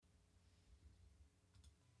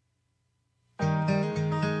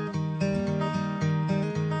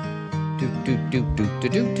Here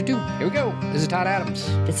we go. This is Todd Adams.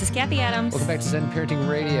 This is Kathy Adams. Welcome back to Zen Parenting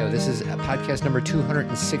Radio. This is podcast number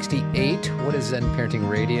 268. What is Zen Parenting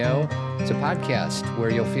Radio? It's a podcast where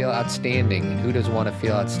you'll feel outstanding. And who doesn't want to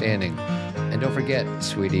feel outstanding? And don't forget,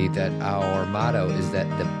 sweetie, that our motto is that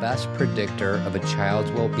the best predictor of a child's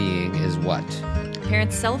well-being is what?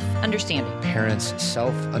 Parents' self-understanding. Parents'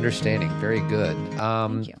 self-understanding. Very good.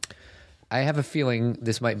 Thank you. I have a feeling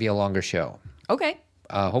this might be a longer show. Okay.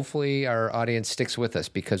 Hopefully our audience sticks with us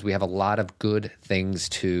because we have a lot of good things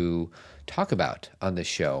to talk about on this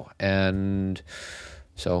show. And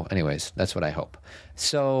so anyways, that's what I hope.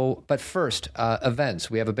 So, but first, events.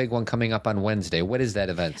 We have a big one coming up on Wednesday. What is that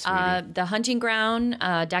event, sweetie? The Hunting Ground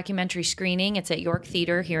documentary screening. It's at York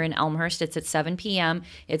Theater here in Elmhurst. It's at 7 p.m.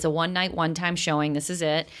 It's a one-night, one-time showing. This is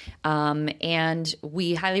it. And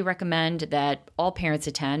we highly recommend that all parents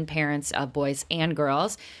attend, parents of boys and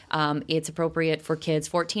girls. It's appropriate for kids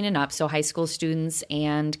 14 and up, so high school students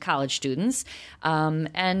and college students.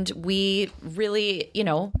 And we really,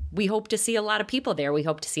 we hope to see a lot of people there. We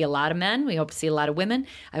hope to see a lot of men. We hope to see a lot of women.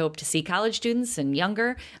 I hope to see college students and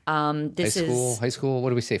younger. High school, what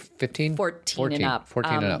do we say, 15? 14 and up.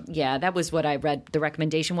 14 and up. Yeah, that was what I read the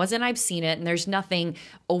recommendation was, and I've seen it, and there's nothing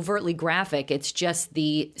overtly graphic. It's just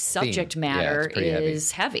the subject matter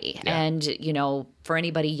is heavy. Yeah. And, for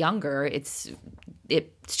anybody younger, it's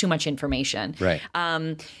too much information. Right.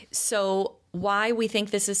 So why we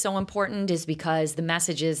think this is so important is because the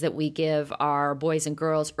messages that we give our boys and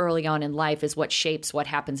girls early on in life is what shapes what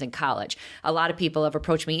happens in college. A lot of people have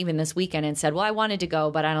approached me even this weekend and said, well, I wanted to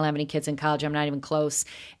go, but I don't have any kids in college. I'm not even close.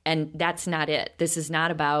 And that's not it. This is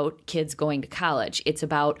not about kids going to college. It's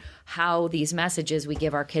about how these messages we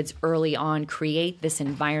give our kids early on create this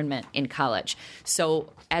environment in college.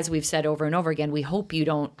 So as we've said over and over again, we hope you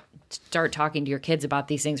don't start talking to your kids about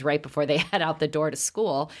these things right before they head out the door to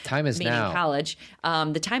school. Time is now. College.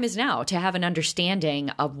 The time is now to have an understanding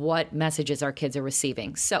of what messages our kids are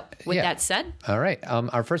receiving. So with that said. All right.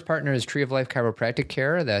 Our first partner is Tree of Life Chiropractic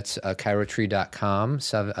Care. That's chirotree.com,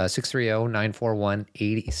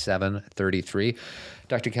 630-941-8733.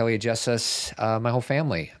 Dr. Kelly adjusts us, my whole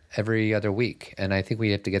family, every other week. And I think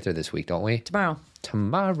we have to get there this week, don't we? Tomorrow.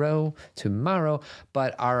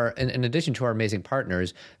 But in addition to our amazing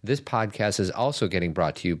partners, this podcast is also getting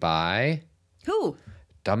brought to you by... Who?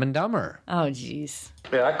 Dumb and Dumber. Oh, geez.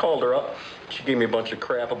 Yeah, I called her up. She gave me a bunch of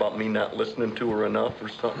crap about me not listening to her enough or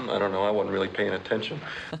something. I don't know. I wasn't really paying attention.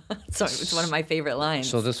 So it's one of my favorite lines.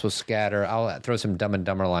 So this will scatter. I'll throw some Dumb and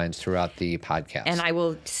Dumber lines throughout the podcast. And I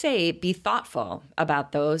will say be thoughtful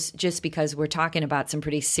about those just because we're talking about some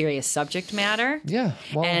pretty serious subject matter. Yeah.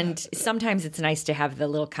 Well, and sometimes it's nice to have the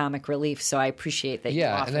little comic relief. So I appreciate that you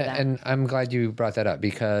offer that. And I'm glad you brought that up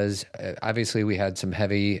because obviously we had some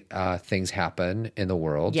heavy things happen in the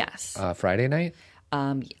world. Yes. Friday night.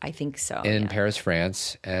 I think so. In Paris,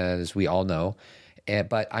 France, as we all know.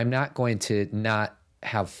 But I'm not going to not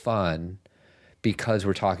have fun because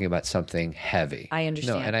we're talking about something heavy. I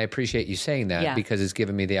understand. No, and I appreciate you saying that because it's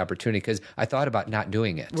given me the opportunity because I thought about not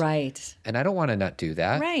doing it. Right. And I don't want to not do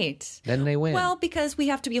that. Right. Then they win. Well, because we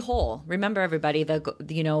have to be whole. Remember, everybody,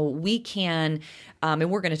 we can, and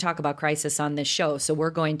we're going to talk about crisis on this show, so we're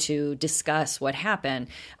going to discuss what happened.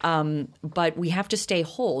 But we have to stay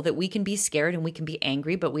whole, that we can be scared and we can be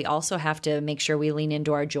angry, but we also have to make sure we lean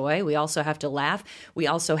into our joy. We also have to laugh. We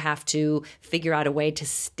also have to figure out a way to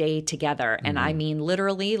stay together. And I mean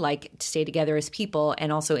literally, like stay together as people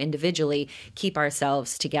and also individually keep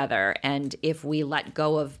ourselves together. And if we let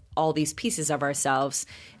go of all these pieces of ourselves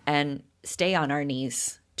and stay on our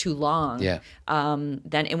knees too long, then,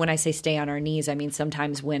 and when I say stay on our knees, I mean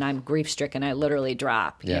sometimes when I'm grief stricken, I literally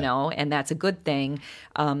drop, and that's a good thing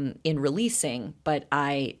in releasing, but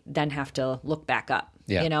I then have to look back up.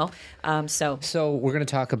 So we're going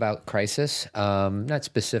to talk about crisis, not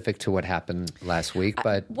specific to what happened last week,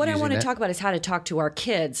 but what I want to talk about is how to talk to our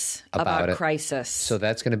kids about crisis. So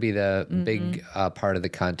that's going to be the big part of the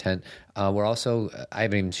content. We're also, I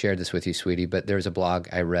haven't even shared this with you, sweetie, but there's a blog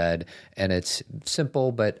I read, and it's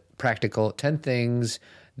simple but practical, 10 things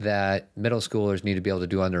that middle schoolers need to be able to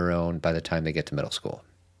do on their own by the time they get to middle school.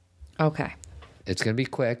 Okay. It's going to be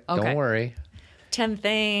quick. Okay. Don't worry. 10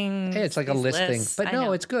 things. Hey, it's like a listing, but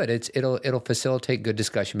no, it's good. It'll facilitate good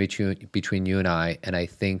discussion between you and I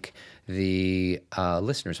think the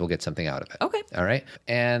listeners will get something out of it. Okay. All right.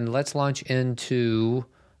 And let's launch into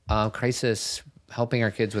crisis, helping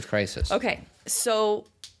our kids with crisis. Okay. So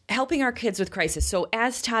helping our kids with crisis. So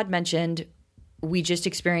as Todd mentioned, we just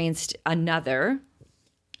experienced another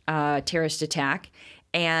terrorist attack.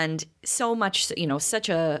 And so much, such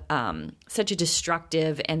a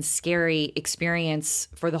destructive and scary experience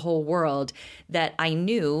for the whole world that I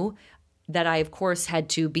knew that I, of course, had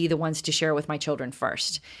to be the ones to share with my children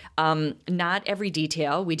first. Not every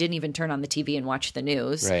detail. We didn't even turn on the TV and watch the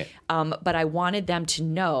news. Right. But I wanted them to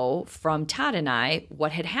know from Todd and I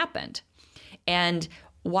what had happened. And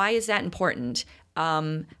why is that important?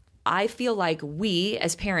 I feel like we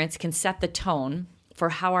as parents can set the tone for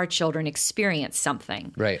how our children experience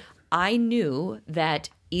something. Right. I knew that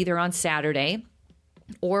either on Saturday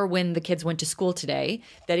or when the kids went to school today,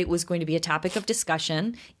 that it was going to be a topic of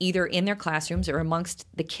discussion, either in their classrooms or amongst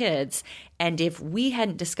the kids. And if we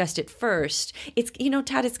hadn't discussed it first, it's,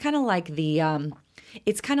 Todd, it's kind of like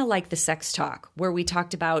the sex talk where we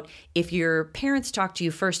talked about if your parents talk to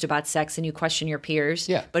you first about sex and you question your peers,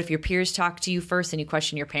 but if your peers talk to you first and you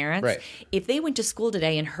question your parents, right. If they went to school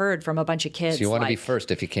today and heard from a bunch of kids. So you want to be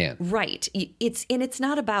first if you can. Right. It's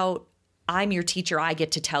not about I'm your teacher, I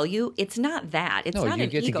get to tell you. It's not that. It's not you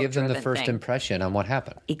get to give them the first thing. impression on what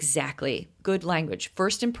happened. Exactly. Good language.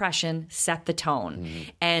 First impression, set the tone.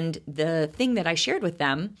 And the thing that I shared with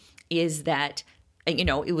them is that, I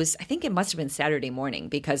think it must have been Saturday morning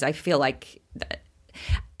because I feel like,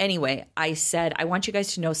 anyway, I said, I want you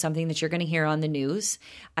guys to know something that you're going to hear on the news.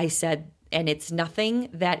 I said, and it's nothing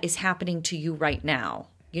that is happening to you right now.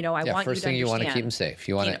 I want you to first thing you want to keep them safe.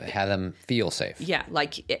 You want to have them feel safe. Yeah,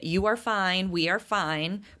 like you are fine, we are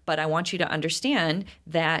fine, but I want you to understand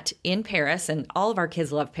that in Paris, and all of our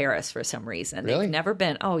kids love Paris for some reason. Really? They've never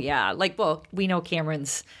been. Oh yeah, we know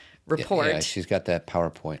Cameron's report. Yeah, she's got that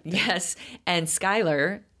PowerPoint thing. Yes, and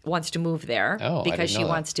Skylar wants to move there because she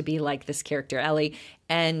wants to be like this character Ellie,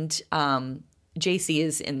 and JC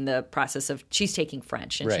is in the process of, she's taking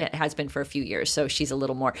French and she has been for a few years. So she's a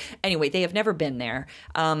little more, anyway, they have never been there.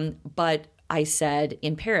 But I said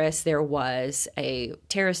in Paris, there was a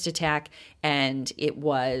terrorist attack and it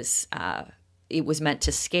was meant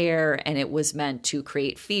to scare and it was meant to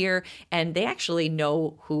create fear. And they actually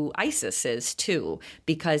know who ISIS is too,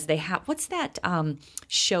 because they have, what's that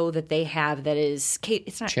show that they have that is,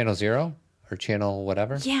 it's not Channel Zero? Or Channel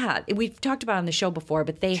whatever? Yeah, we've talked about it on the show before,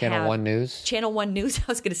 but they Channel have... One News? Channel One News. I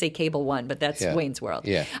was going to say Cable One, but that's Wayne's World.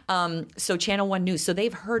 Yeah. So Channel One News. So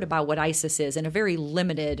they've heard about what ISIS is in a very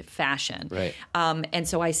limited fashion. Right. And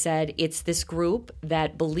so I said, it's this group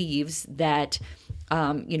that believes that...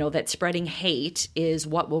 that spreading hate is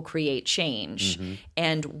what will create change. Mm-hmm.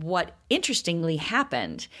 And what interestingly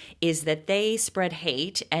happened is that they spread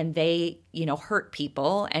hate and they, hurt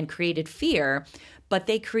people and created fear, but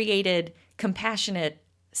they created compassionate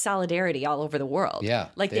solidarity all over the world. Yeah,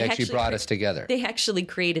 like they actually brought us together. They actually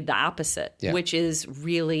created the opposite, which is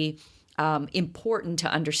really important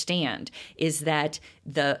to understand, is that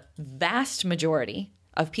the vast majority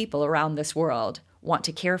of people around this world want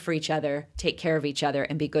to care for each other, take care of each other,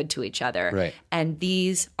 and be good to each other. Right. And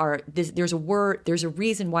there's a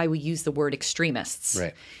reason why we use the word extremists.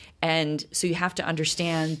 Right. And so you have to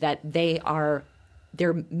understand that they're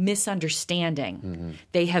misunderstanding. Mm-hmm.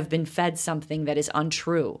 They have been fed something that is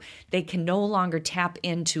untrue. They can no longer tap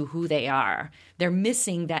into who they are. They're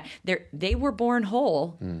missing that. They were born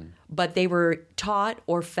whole, but they were taught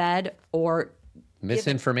or fed or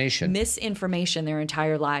misinformation their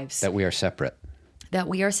entire lives. That we are separate. That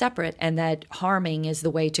we are separate and that harming is the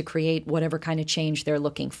way to create whatever kind of change they're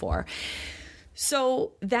looking for.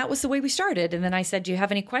 So that was the way we started. And then I said, do you have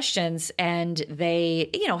any questions? And they,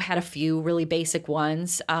 had a few really basic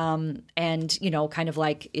ones. And, kind of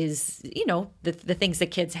like is, the things that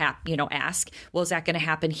kids ask, well, is that going to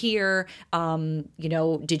happen here?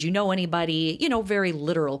 Did you know anybody? Very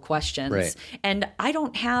literal questions. Right. And I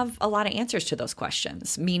don't have a lot of answers to those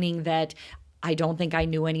questions, meaning that I don't think I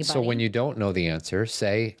knew anybody. So when you don't know the answer,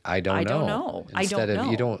 say, I don't know. Instead of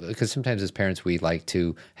you don't, because sometimes as parents, we like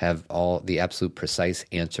to have all the absolute precise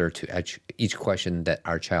answer to each question that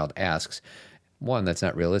our child asks. One, that's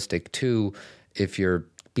not realistic. Two, if you're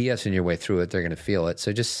BSing your way through it, they're going to feel it.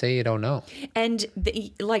 So just say you don't know. And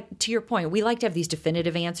to your point, we like to have these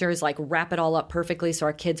definitive answers, like wrap it all up perfectly so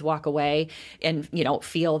our kids walk away and,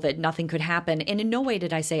 feel that nothing could happen. And in no way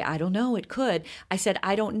did I say, I don't know, it could. I said,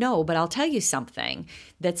 I don't know, but I'll tell you something,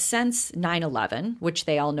 that since 9/11, which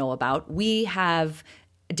they all know about, we have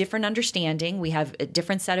a different understanding. We have a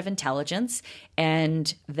different set of intelligence,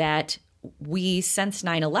 and that we, since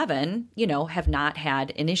 9/11, have not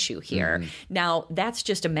had an issue here. Mm-hmm. Now, that's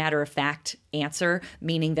just a matter of fact answer,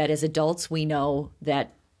 meaning that as adults, we know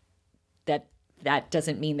that that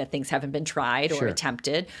doesn't mean that things haven't been tried or Sure.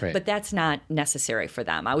 attempted, Right. but that's not necessary for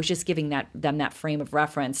them. I was just giving them that frame of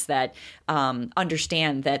reference that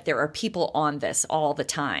understand that there are people on this all the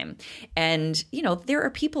time. And, there are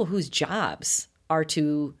people whose jobs are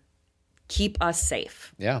to keep us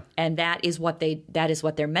safe. Yeah. And that is what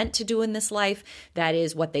they're meant to do in this life. That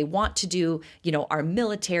is what they want to do. Our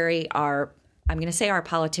military, I'm going to say our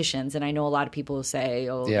politicians, and I know a lot of people will say,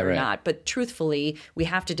 they're right. not. But truthfully, we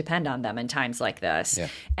have to depend on them in times like this. Yeah.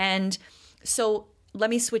 And so let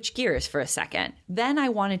me switch gears for a second. Then I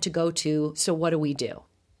wanted to go to, so what do we do?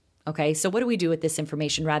 Okay, so what do we do with this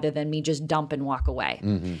information rather than me just dump and walk away?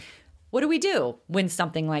 Mm-hmm. What do we do when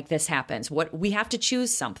something like this happens? We have to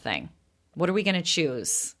choose something. What are we going to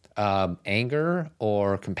choose? Anger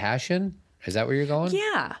or compassion? Is that where you're going?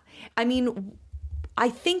 Yeah. I mean, I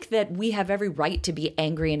think that we have every right to be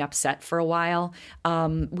angry and upset for a while.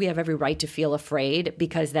 We have every right to feel afraid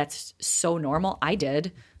because that's so normal. I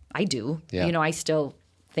do. Yeah. I still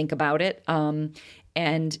think about it.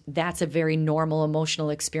 And that's a very normal emotional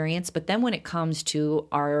experience. But then when it comes to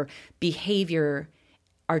our behavior,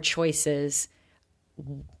 our choices,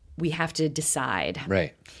 we have to decide.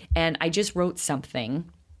 Right. And I just wrote something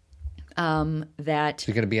that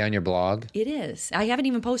You're going to be on your blog? it is. I haven't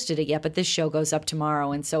even posted it yet, but this show goes up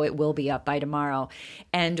tomorrow, and so it will be up by tomorrow.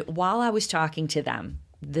 And while I was talking to them,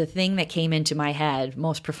 the thing that came into my head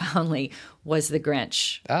most profoundly was the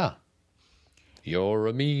Grinch. Ah. You're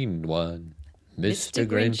a mean one, Mr.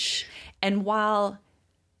 Grinch. And while,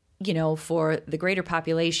 for the greater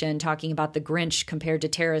population, talking about the Grinch compared to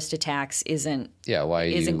terrorist attacks isn't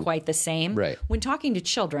quite the same. Right. When talking to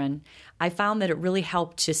children, I found that it really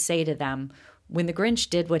helped to say to them, when the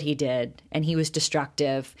Grinch did what he did, and he was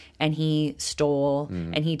destructive, and he stole,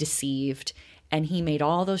 and he deceived, and he made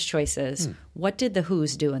all those choices, what did the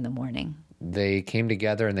Who's do in the morning? They came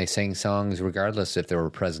together and they sang songs regardless if there were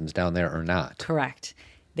presents down there or not. Correct.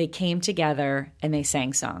 They came together and they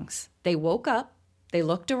sang songs. They woke up, they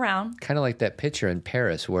looked around. Kind of like that picture in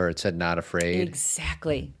Paris where it said not afraid.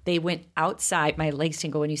 Exactly. They went outside. My legs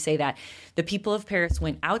tingle when you say that. The people of Paris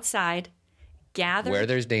went outside, gathered. Where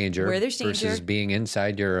there's danger versus being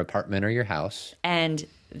inside your apartment or your house. And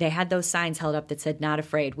they had those signs held up that said, not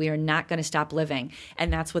afraid. We are not going to stop living.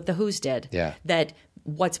 And that's what the Who's did. Yeah. That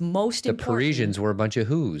what's most The important. Parisians were a bunch of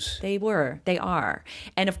Who's. They are.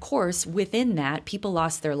 And of course, within that, people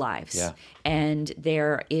lost their lives. Yeah. And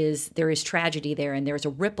there is tragedy there, and there's a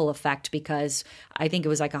ripple effect because I think it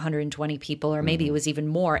was like 120 people, or maybe it was even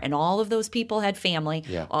more. And all of those people had family.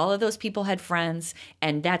 Yeah. All of those people had friends,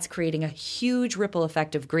 and that's creating a huge ripple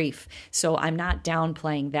effect of grief. So I'm not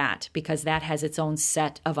downplaying that because that has its own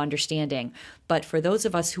set of understanding. But for those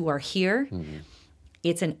of us who are here,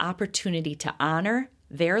 it's an opportunity to honor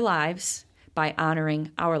their lives by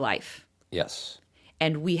honoring our life. Yes.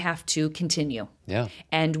 And we have to continue. Yeah.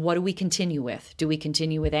 And what do we continue with? Do we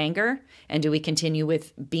continue with anger? And do we continue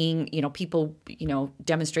with being, people,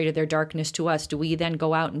 demonstrated their darkness to us? Do we then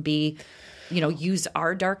go out and be, use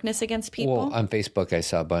our darkness against people? Well, on Facebook I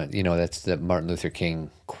saw, but that's the Martin Luther King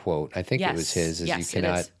quote. I think it was his, Yes, you it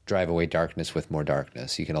cannot is. drive away darkness with more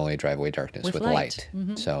darkness. You can only drive away darkness with light.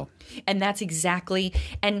 So And that's exactly,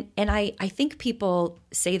 and I think people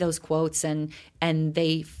say those quotes and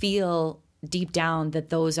they feel deep down that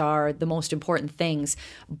those are the most important things.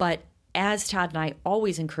 But as Todd and I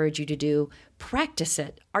always encourage you to do, practice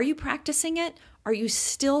it. Are you practicing it? Are you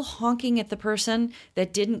still honking at the person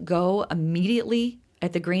that didn't go immediately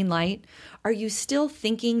at the green light? Are you still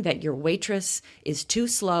thinking that your waitress is too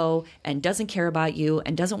slow and doesn't care about you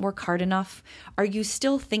and doesn't work hard enough? Are you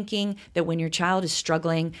still thinking that when your child is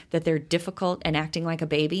struggling that they're difficult and acting like a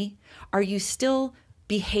baby? Are you still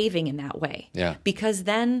behaving in that way? Yeah. Because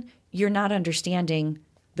then you're not understanding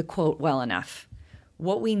the quote well enough.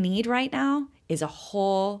 What we need right now is a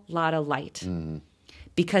whole lot of light.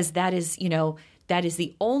 Because that is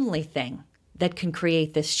the only thing that can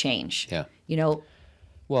create this change. Yeah.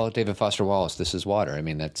 Well, David Foster Wallace, This Is Water. I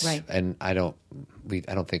mean, that's right. And I don't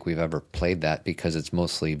think we've ever played that because it's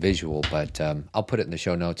mostly visual, but I'll put it in the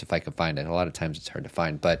show notes if I can find it. A lot of times it's hard to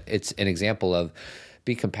find, but it's an example of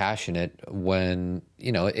be compassionate when,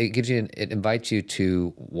 it invites you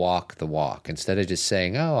to walk the walk instead of just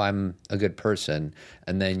saying, oh, I'm a good person.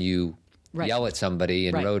 And then you yell at somebody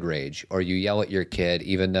in road rage, or you yell at your kid,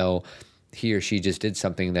 even though he or she just did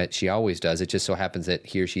something that she always does. It just so happens that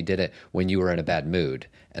he or she did it when you were in a bad mood.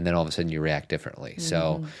 And then all of a sudden you react differently.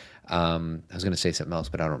 So I was going to say something else,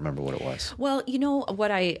 but I don't remember what it was. Well,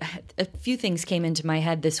 a few things came into my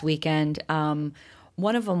head this weekend.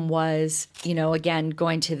 One of them was, again,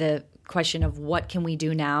 going to the question of what can we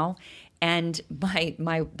do now? And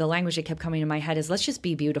the language that kept coming to my head is, let's just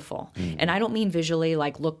be beautiful. And I don't mean visually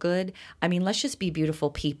like look good. I mean, let's just be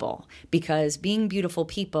beautiful people, because being beautiful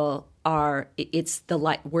people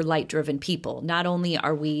we're light driven people. Not only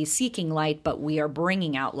are we seeking light, but we are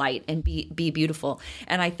bringing out light and be beautiful.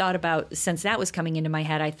 And I thought about, since that was coming into my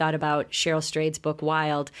head, I thought about Cheryl Strayed's book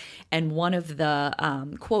Wild, and one of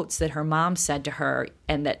the quotes that her mom said to her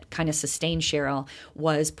and that kind of sustained Cheryl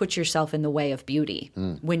was, put yourself in the way of beauty.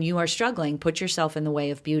 When you are struggling, put yourself in the way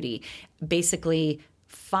of beauty. Basically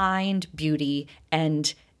find beauty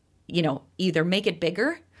and, either make it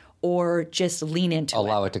bigger or just lean into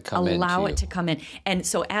Allow it to come in. Allow it to come in. And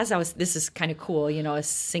so this is kind of cool, a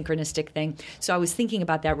synchronistic thing. So I was thinking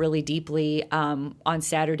about that really deeply on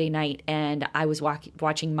Saturday night, and I was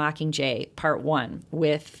watching Mockingjay Part 1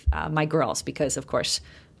 with my girls, because, of course,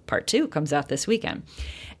 Part 2 comes out this weekend.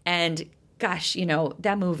 And gosh,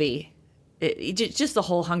 that movie, just the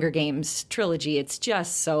whole Hunger Games trilogy, it's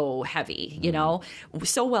just so heavy,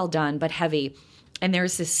 so well done, but heavy. And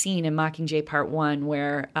there's this scene in Mockingjay Part 1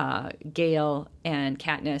 where Gale and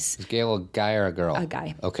Katniss... Is Gale a guy or a girl? A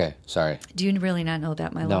guy. Okay, sorry. Do you really not know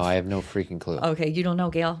that, my love? No, I have no freaking clue. Okay, you don't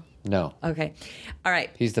know Gale? No. Okay. All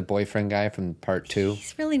right. He's the boyfriend guy from Part 2?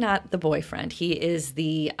 He's really not the boyfriend. He is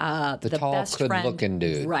the tall, best friend. good-looking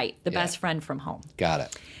dude. Right, the best friend from home. Got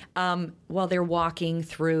it. While they're walking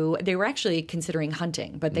through, they were actually considering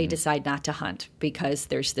hunting, but they decide not to hunt because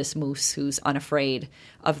there's this moose who's unafraid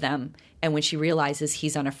of them. And when she realizes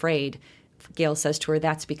he's unafraid, Gale says to her,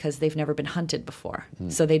 that's because they've never been hunted before.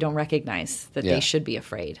 So they don't recognize that they should be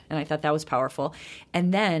afraid. And I thought that was powerful.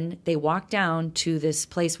 And then they walk down to this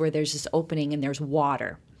place where there's this opening and there's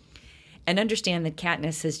water. And understand that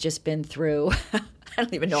Katniss has just been through, I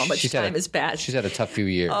don't even know how much time has passed. She's had a tough few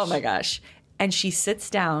years. Oh my gosh. And she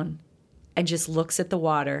sits down and just looks at the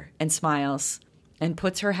water and smiles and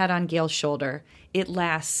puts her head on Gale's shoulder. It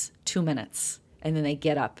lasts 2 minutes. And then they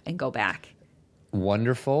get up and go back.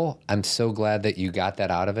 Wonderful. I'm so glad that you got that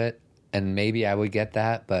out of it. And maybe I would get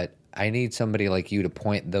that, but I need somebody like you to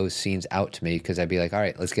point those scenes out to me, because I'd be like, all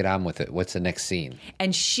right, let's get on with it. What's the next scene?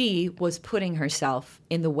 And she was putting herself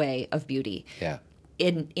in the way of beauty. Yeah.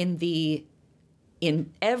 In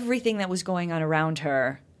everything that was going on around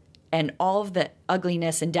her, and all of the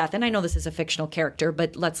ugliness and death. And I know this is a fictional character,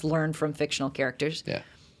 but let's learn from fictional characters. Yeah.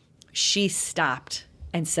 She stopped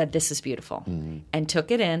and said, this is beautiful, and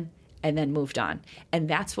took it in and then moved on. And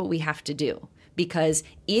that's what we have to do. Because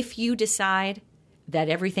if you decide that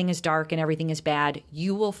everything is dark and everything is bad,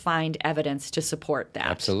 you will find evidence to support that.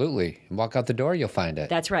 Absolutely. Walk out the door, you'll find it.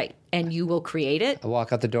 That's right. And you will create it. I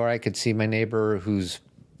walk out the door, I could see my neighbor who's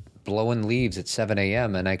blowing leaves at 7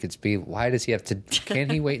 a.m. and I could be, why does he have to, can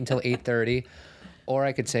he wait until 8:30? Or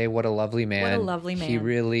I could say, what a lovely man. What a lovely man. He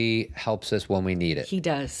really helps us when we need it. He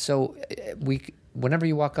does. So whenever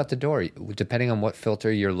you walk out the door, depending on what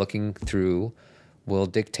filter you're looking through, will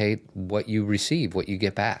dictate what you receive, what you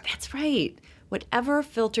get back. That's right. Whatever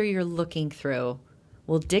filter you're looking through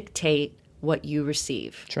will dictate what you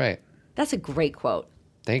receive. That's right. That's a great quote.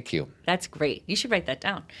 Thank you. That's great. You should write that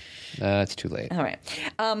down. It's too late. All right.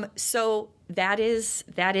 So that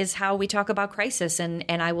is how we talk about crisis. And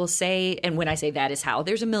I will say, and when I say that is how,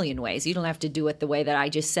 there's a million ways. You don't have to do it the way that I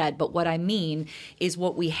just said. But what I mean is,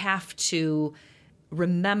 what we have to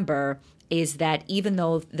remember is that even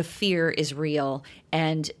though the fear is real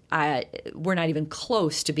and we're not even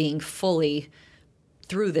close to being fully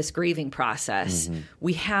through this grieving process,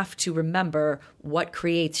 we have to remember what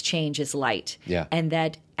creates change is light. Yeah. And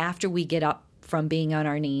that after we get up from being on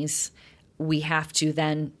our knees, we have to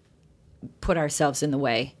then put ourselves in the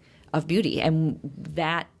way of beauty. And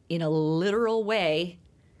that, in a literal way,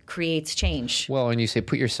 creates change. Well, and you say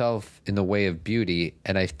put yourself in the way of beauty,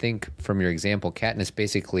 and I think from your example, Katniss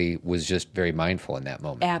basically was just very mindful in that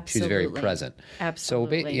moment. Absolutely. She was very present.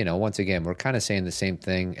 Absolutely. So, once again, we're kind of saying the same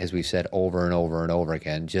thing as we've said over and over and over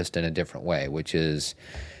again, just in a different way, which is,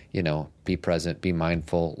 be present, be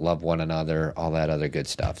mindful, love one another, all that other good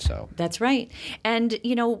stuff. So that's right. And,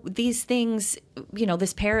 these things,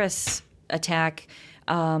 this Paris attack,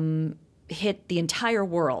 hit the entire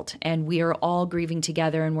world, and we are all grieving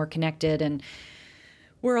together, and we're connected, and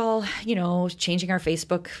we're all, changing our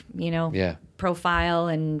Facebook, profile,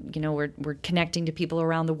 and, we're connecting to people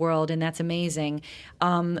around the world, and that's amazing.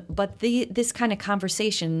 But this kind of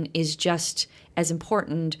conversation is just as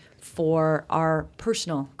important for our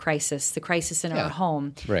personal crisis, the crisis in our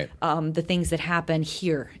home, right? The things that happen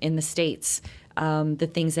here in the States. The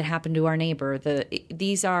things that happen to our neighbor.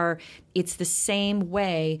 It's the same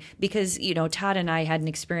way, because, Todd and I had an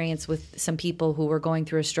experience with some people who were going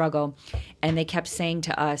through a struggle, and they kept saying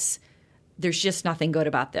to us, there's just nothing good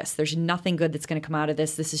about this. There's nothing good that's going to come out of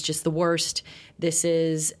this. This is just the worst.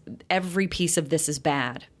 Every piece of this is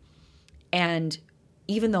bad. And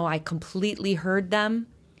even though I completely heard them,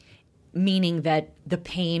 meaning that the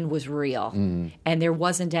pain was real and there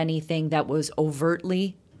wasn't anything that was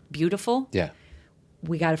overtly beautiful,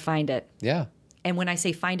 we got to find it. Yeah. And when I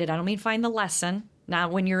say find it, I don't mean find the lesson,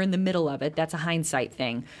 not when you're in the middle of it. That's a hindsight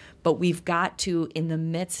thing. But we've got to, in the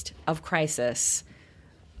midst of crisis,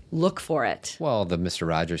 look for it. Well, the Mr.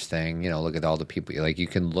 Rogers thing, look at all the people. Like, you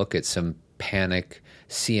can look at some panic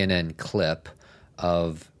CNN clip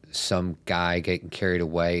of some guy getting carried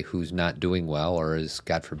away who's not doing well or is,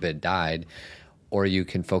 God forbid, died. Or you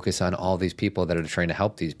can focus on all these people that are trying to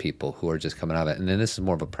help these people who are just coming out of it. And then this is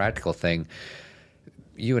more of a practical thing.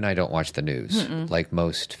 You and I don't watch the news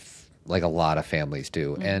like a lot of families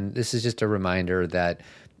do. And this is just a reminder that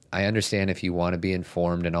I understand if you want to be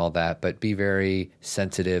informed and all that, but be very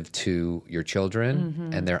sensitive to your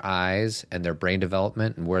children and their eyes and their brain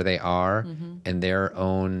development and where they are and their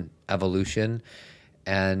own evolution.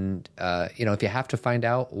 And, if you have to find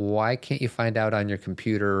out, why can't you find out on your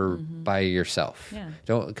computer by yourself? Yeah.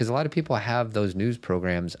 Because a lot of people have those news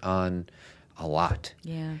programs on a lot.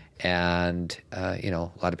 Yeah. And, a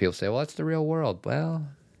lot of people say, well, it's the real world. Well,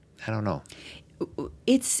 I don't know.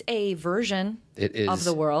 It's a version of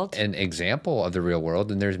the world. An example of the real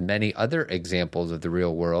world, and there's many other examples of the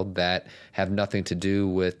real world that have nothing to do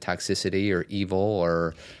with toxicity or evil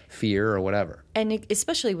or fear or whatever. And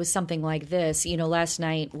especially with something like this, last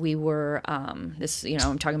night we were, I'm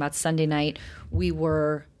talking about Sunday night, we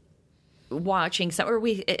were watching or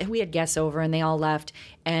we had guests over and they all left,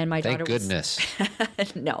 and my daughter goodness.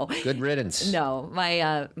 No. Good riddance. No.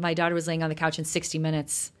 My daughter was laying on the couch and 60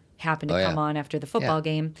 Minutes happened to come on after the football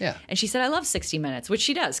game. Yeah. And she said, I love 60 Minutes, which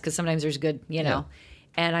she does, because sometimes there's good, Yeah.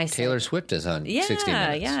 And I said, Taylor Swift is on 60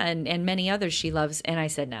 Minutes. Yeah, and many others she loves. And I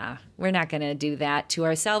said, nah, we're not going to do that to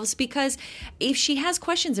ourselves, because if she has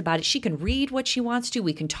questions about it, she can read what she wants to.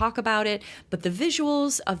 We can talk about it. But the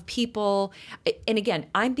visuals of people, and again,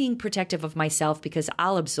 I'm being protective of myself because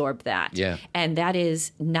I'll absorb that. Yeah. And that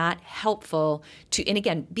is not helpful to, and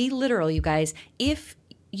again, be literal, you guys. If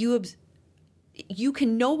you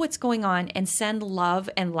can know what's going on and send love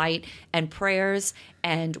and light and prayers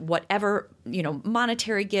and whatever,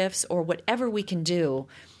 monetary gifts or whatever we can do.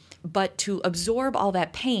 But to absorb all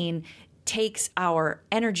that pain takes our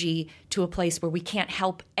energy to a place where we can't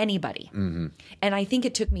help anybody. And I think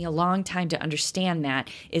it took me a long time to understand that,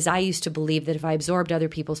 is I used to believe that if I absorbed other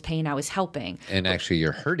people's pain, I was helping. And actually,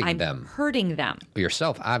 you're hurting them. Hurting them.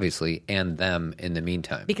 Yourself, obviously, and them in the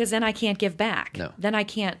meantime. Because then I can't give back. No. Then I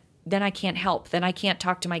can't help. Then I can't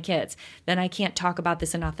talk to my kids. Then I can't talk about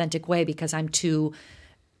this in an authentic way because I'm too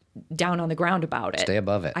down on the ground about it. Stay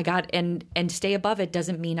above it. And stay above it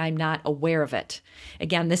doesn't mean I'm not aware of it.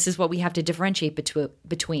 Again, this is what we have to differentiate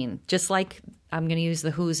between. Just like I'm going to use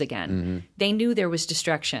the Who's again. They knew there was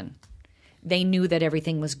destruction. They knew that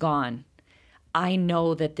everything was gone. I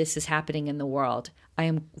know that this is happening in the world. I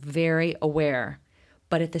am very aware.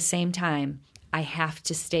 But at the same time, I have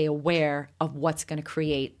to stay aware of what's going to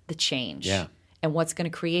create the change. Yeah. And what's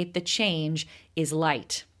going to create the change is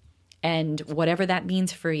light. And whatever that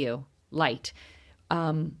means for you, light,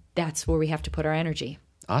 that's where we have to put our energy.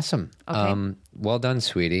 Awesome. Okay. Well done,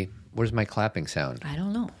 sweetie. Where's my clapping sound? I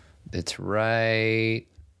don't know. It's right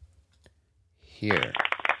here.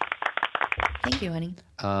 Thank you, honey.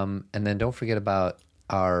 And then don't forget about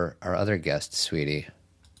our other guest, sweetie.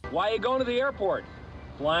 Why are you going to the airport?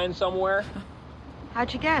 Flying somewhere?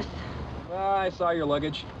 How'd you guess? I saw your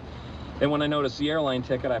luggage. And when I noticed the airline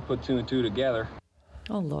ticket, I put two and two together.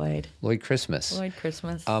 Oh, Lloyd. Lloyd Christmas. Lloyd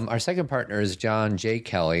Christmas. Our second partner is John J.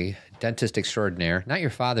 Kelly, dentist extraordinaire. Not your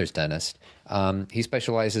father's dentist. He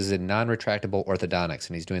specializes in non-retractable orthodontics,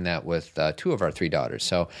 and he's doing that with two of our three daughters.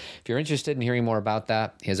 So if you're interested in hearing more about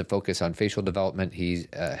that, he has a focus on facial development. He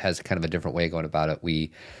has kind of a different way going about it.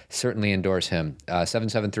 We certainly endorse him.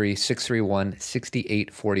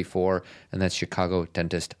 773-631-6844, and that's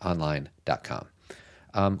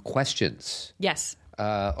ChicagoDentistOnline.com. Questions? Yes.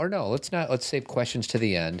 Or no, let's save questions to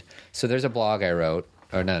the end. So there's a blog I wrote,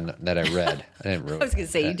 or no, that I read. I didn't write. I was going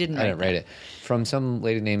to say you didn't. I didn't write it. From some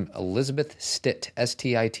lady named Elizabeth Stitt,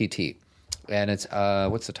 Stitt, and it's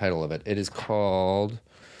what's the title of it? It is called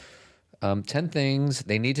 10 Things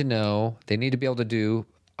They Need to Know, They Need to Be Able to Do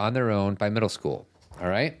on Their Own by Middle School. All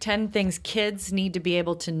right. 10 things kids need to be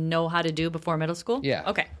able to know how to do before middle school. Yeah.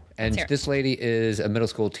 Okay. And this lady is a middle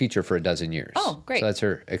school teacher for a dozen years. Oh, great. So that's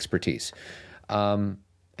her expertise. And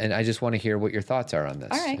I just want to hear what your thoughts are on this.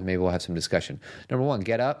 All right. And maybe we'll have some discussion. Number one,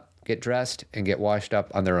 get up, get dressed, and get washed up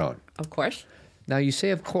on their own. Of course. Now you say,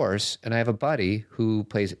 of course, and I have a buddy who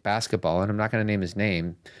plays basketball, and I'm not going to name his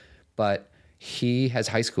name, but he has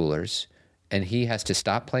high schoolers, and he has to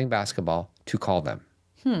stop playing basketball to call them.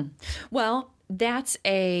 Well, that's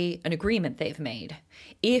an agreement they've made.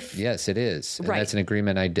 If Yes, it is. And Right. that's an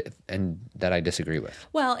agreement that I disagree with.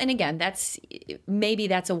 Well, and again, maybe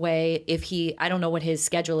that's a way if I don't know what his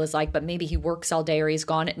schedule is like, but maybe he works all day or he's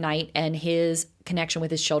gone at night and his connection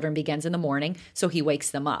with his children begins in the morning, so he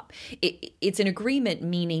wakes them up. It's an agreement,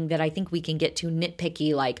 meaning that I think we can get too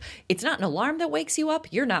nitpicky, like it's not an alarm that wakes you up,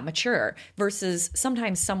 you're not mature, versus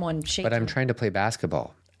sometimes someone shakes. But I'm trying to play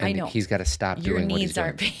basketball, and I know. he's got to stop Your doing what he's needs doing.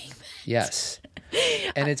 aren't being Yes.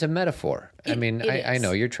 And it's a metaphor. I mean, it I is.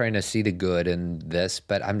 know you're trying to see the good in this,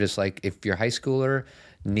 but I'm just like, if your high schooler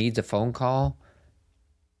needs a phone call,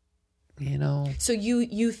 you know, So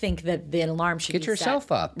you think that the alarm should get be yourself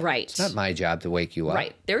set. up. Right. It's not my job to wake you up.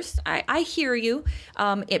 Right. I hear you.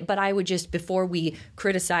 But I would just, before we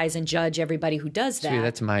criticize and judge everybody who does that. See,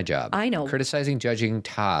 that's my job. I know. Criticizing, judging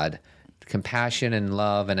Todd, compassion and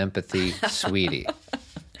love and empathy, sweetie.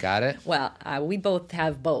 Got it? Well, we both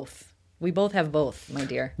have both. We both have both, my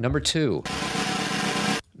dear. Number 2,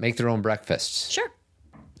 make their own breakfasts. Sure.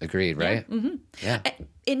 Agreed, right? Yeah.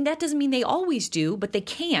 And that doesn't mean they always do, but they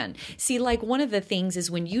can. See, like one of the things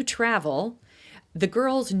is when you travel, the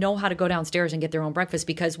girls know how to go downstairs and get their own breakfast,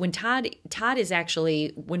 because when Todd is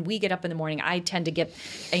actually, when we get up in the morning, I tend to get,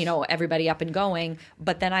 everybody up and going,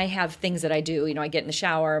 but then I have things that I do, I get in the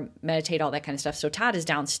shower, meditate, all that kind of stuff. So Todd is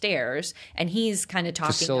downstairs and he's kind of talking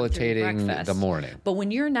them through Facilitating breakfast. the morning. But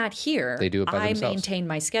when you're not here, They do it by I themselves. maintain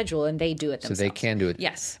my schedule and they do it themselves. So they can do it.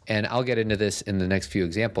 Yes. And I'll get into this in the next few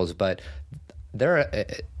examples, but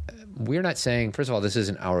we're not saying, first of all, this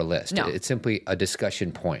isn't our list. No. It's simply a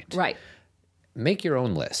discussion point. Right. Make your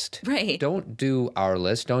own list. Right. Don't do our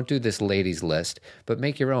list. Don't do this lady's list, but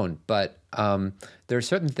make your own. But there are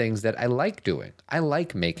certain things that I like doing. I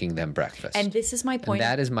like making them breakfast. And this is my And point.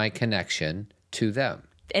 that is my connection to them.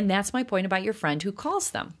 And that's my point about your friend who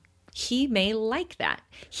calls them. He may like that.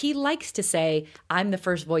 He likes to say, I'm the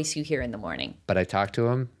first voice you hear in the morning. But I talk to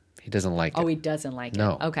him. He doesn't like Oh, it. he doesn't like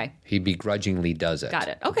No. it. Okay. He begrudgingly does it. Got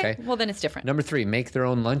it. Okay. Well, then it's different. Number 3, make their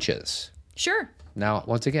own lunches. Sure. Now,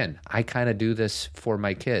 once again, I kind of do this for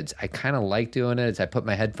my kids. I kind of like doing it. I put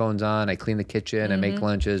my headphones on, I clean the kitchen, I make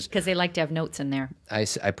lunches. Because they like to have notes in there. I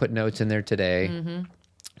put notes in there today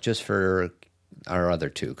just for our other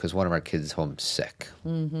 2, because one of our kids is home sick,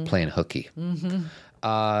 playing hooky.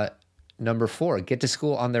 Number 4, get to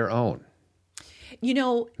school on their own.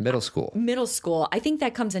 Middle school. Middle school, I think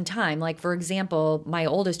that comes in time. Like, for example, my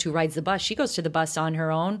oldest who rides the bus, she goes to the bus on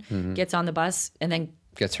her own, gets on the bus, and then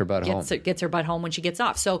Gets her butt home. gets her butt home when she gets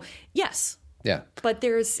off. So, yes. Yeah. But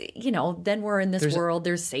there's, then we're in this world,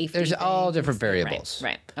 there's safety. There's all things. different variables.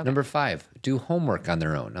 Right. Okay. Number 5, do homework on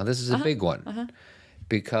their own. Now, this is a big one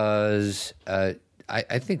because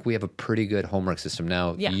I think we have a pretty good homework system.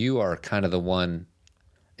 Now, Yeah. you are kind of the one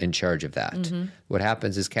in charge of that. What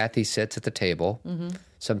happens is Kathy sits at the table,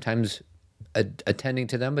 sometimes attending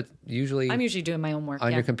to them, but usually I'm usually doing my own work.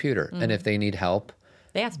 on yeah. your computer. And if they need help,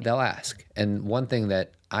 They ask me. they'll ask. And one thing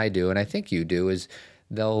that I do, and I think you do, is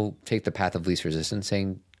they'll take the path of least resistance,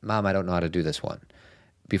 saying, Mom, I don't know how to do this one,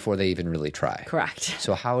 before they even really try. Correct.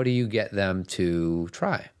 So how do you get them to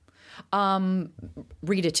try?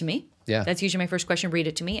 Read it to me. Yeah. That's usually my first question. Read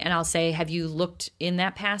it to me. And I'll say, have you looked in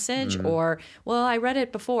that passage? Or, well, I read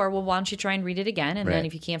it before. Well, why don't you try and read it again? And then Right.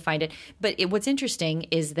 if you can't find it. But what's interesting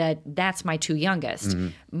is that that's my 2 youngest.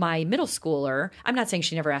 My middle schooler, I'm not saying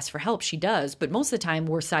she never asks for help. She does. But most of the time,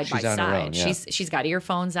 we're side by She's on her side. own, yeah. She's got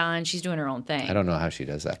earphones on. She's doing her own thing. I don't know how she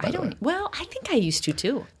does that, by the way. Well, I think I used to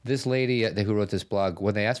too. This lady who wrote this blog,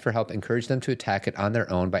 when they ask for help, encourage them to attack it on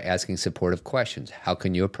their own by asking supportive questions. How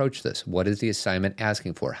can you approach this? What is the assignment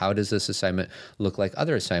asking for? How does this assignment look like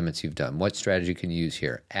other assignments you've done? What strategy can you use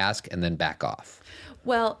here? Ask and then back off.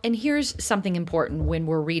 Well, and here's something important when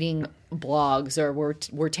we're reading blogs or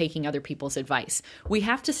we're taking other people's advice. We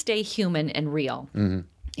have to stay human and real.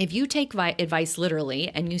 If you take advice literally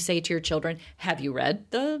and you say to your children, "Have you read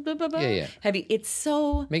the blah, blah, blah?" Yeah. Have you? It's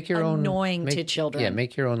so Make your annoying own to children. Yeah,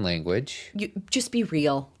 make your own language. You just be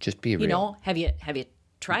real. Just be real. Have you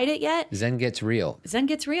tried it yet? Zen gets real. Zen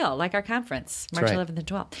gets real, like our conference, March right. 11th and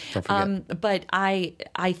 12th. Don't forget. But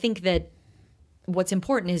I think that what's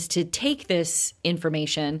important is to take this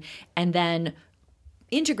information and then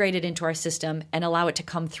integrate it into our system and allow it to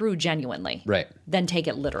come through genuinely. Right. Then take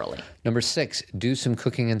it literally. Number 6, do some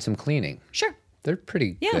cooking and some cleaning. Sure. They're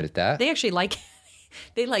pretty Yeah. good at that. They actually like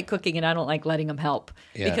they like cooking and I don't like letting them help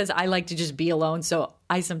Yeah. because I like to just be alone. So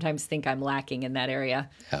I sometimes think I'm lacking in that area.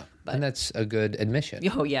 Yeah. But, and that's a good admission.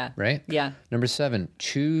 oh, yeah. Right? Yeah. Number 7,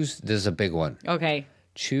 this is a big one. Okay.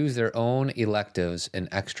 Choose their own electives and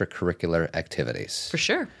extracurricular activities. For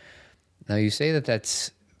sure. Now, you say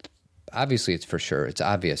that's obviously it's for sure. It's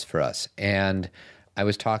obvious for us. And I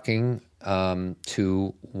was talking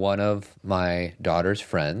to one of my daughter's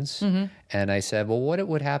friends, and I said, well, what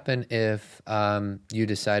would happen if you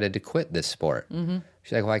decided to quit this sport?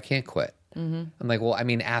 She's like, well, I can't quit. I'm like, well, I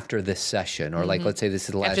mean, after this session, or like, let's say this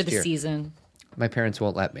is the last After the year. season. My parents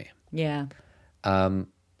won't let me. Yeah. And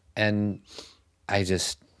I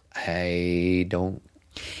don't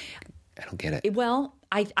get it. Well,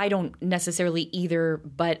 I don't necessarily either,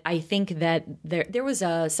 but I think that there was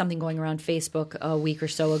something going around Facebook a week or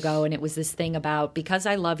so ago, and it was this thing about, because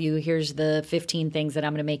I love you, here's the 15 things that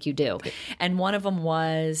I'm going to make you do. And one of them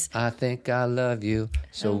was, I think I love you,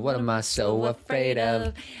 so what am I so afraid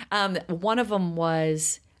of? One of them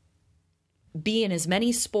was, be in as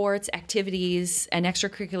many sports, activities, and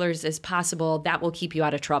extracurriculars as possible. That will keep you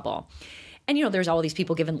out of trouble. And, there's all these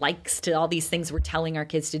people giving likes to all these things we're telling our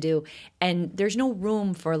kids to do. And there's no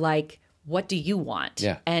room for, like, what do you want?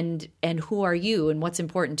 Yeah. And who are you and what's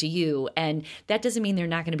important to you? And that doesn't mean they're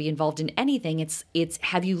not going to be involved in anything.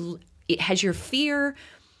 Has your fear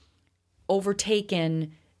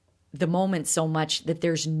overtaken the moment so much that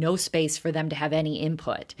there's no space for them to have any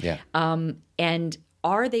input? Yeah. And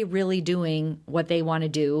are they really doing what they want to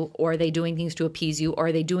do, or are they doing things to appease you, or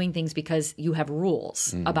are they doing things because you have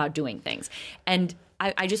rules about doing things? And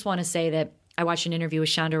I just want to say that I watched an interview with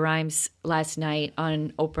Shonda Rhimes last night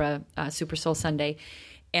on Oprah Super Soul Sunday,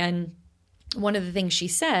 and one of the things she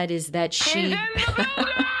said is that she...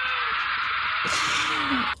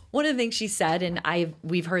 One of the things she said, and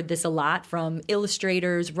we've heard this a lot from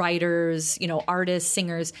illustrators, writers, artists,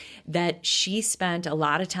 singers, that she spent a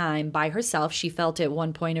lot of time by herself. She felt at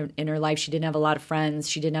one point in her life she didn't have a lot of friends.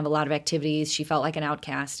 She didn't have a lot of activities. She felt like an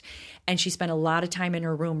outcast. And she spent a lot of time in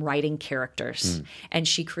her room writing characters. And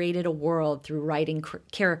she created a world through writing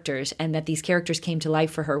characters, and that these characters came to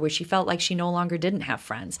life for her where she felt like she no longer didn't have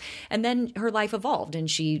friends. And then her life evolved,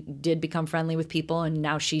 and she did become friendly with people, and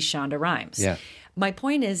now she's Shonda Rhimes. Yeah. My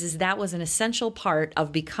point is that was an essential part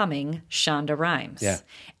of becoming Shonda Rhimes. Yeah.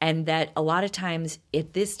 And that a lot of times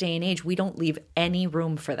at this day and age, we don't leave any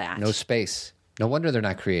room for that. No space. No wonder they're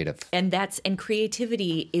not creative. And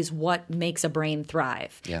creativity is what makes a brain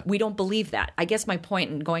thrive. Yeah. We don't believe that. I guess my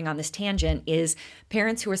point in going on this tangent is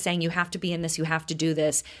parents who are saying you have to be in this, you have to do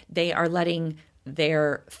this, they are letting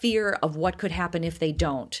their fear of what could happen if they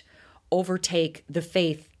don't overtake the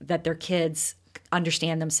faith that their kids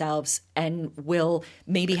understand themselves and will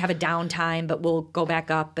maybe have a downtime, but will go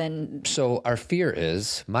back up. And so my fear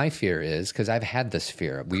is, because I've had this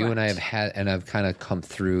fear. You and I have had, and I've kind of come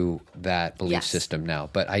through that belief system now.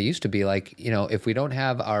 But I used to be like, if we don't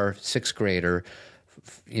have our 6th grader,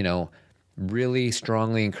 really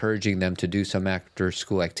strongly encouraging them to do some after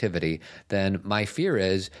school activity, then my fear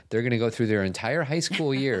is they're going to go through their entire high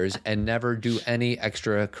school years and never do any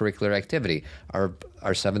extracurricular activity. Our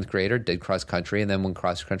 7th grader did cross country, and then when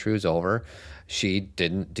cross country was over, she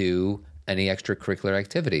didn't do any extracurricular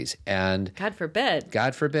activities. And God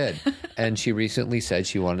forbid. And she recently said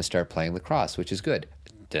she wanted to start playing lacrosse, which is good.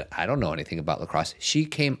 I don't know anything about lacrosse. She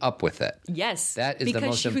came up with it. Yes. That is the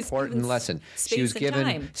most important lesson. She was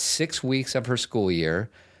given 6 weeks of her school year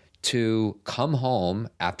to come home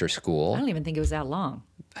after school. I don't even think it was that long.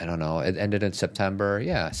 I don't know. It ended in September.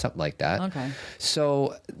 Yeah, something like that. Okay.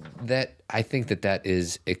 So I think that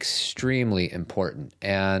is extremely important.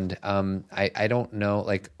 And I don't know,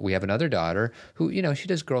 like, we have another daughter who, she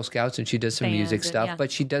does Girl Scouts and she does some music stuff, but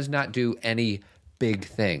she does not do any big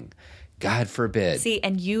thing. God forbid. See,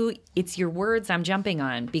 and it's your words I'm jumping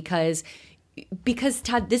on because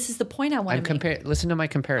Todd, this is the point I want to make. Listen to my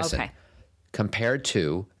comparison. Okay. Compared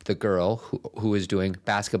to the girl who is doing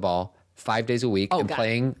basketball 5 days a week and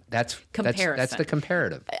playing, that's the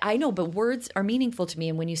comparative. I know, but words are meaningful to me.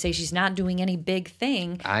 And when you say she's not doing any big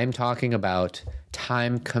thing, I'm talking about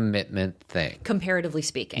time commitment thing. Comparatively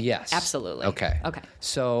speaking. Yes. Absolutely. Okay.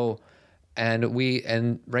 So,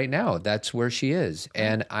 and right now that's where she is.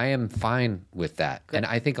 And I am fine with that. Good. And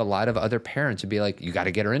I think a lot of other parents would be like, you got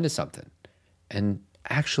to get her into something. And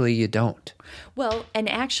actually, you don't. Well, and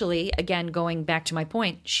actually, again, going back to my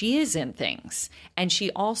point, she is in things. And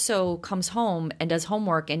she also comes home and does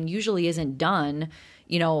homework and usually isn't done,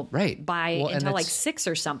 until like 6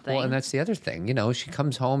 or something. Well, and that's the other thing. She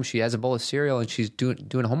comes home, she has a bowl of cereal, and she's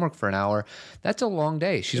doing homework for an hour. That's a long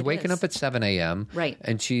day. She's waking up at 7 a.m. Right.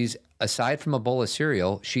 And she's, aside from a bowl of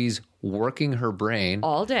cereal, she's working her brain.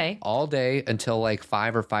 All day until like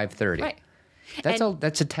 5 or 5:30. Right. That's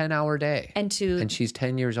a 10-hour day. And she's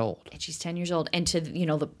 10 years old. And she's 10 years old. And to,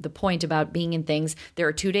 the point about being in things, there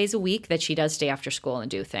are 2 days a week that she does stay after school and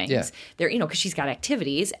do things. Yeah. There, because she's got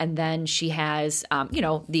activities, and then she has,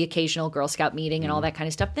 the occasional Girl Scout meeting and all that kind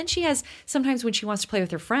of stuff. Then she has sometimes when she wants to play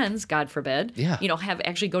with her friends, God forbid, have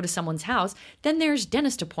actually go to someone's house. Then there's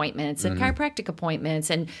dentist appointments and chiropractic appointments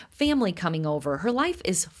and family coming over. Her life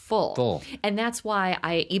is full. And that's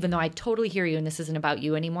why even though I totally hear you, and this isn't about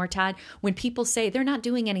you anymore, Todd, when people say they're not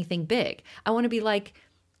doing anything big, I want to be like,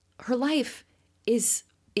 her life is,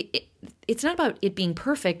 it's not about it being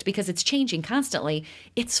perfect because it's changing constantly.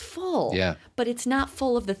 It's full, but it's not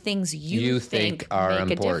full of the things you think are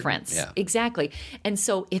make important. a difference. Yeah. Exactly. And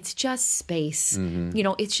so it's just space.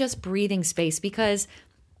 It's just breathing space, because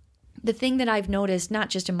the thing that I've noticed, not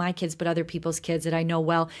just in my kids, but other people's kids that I know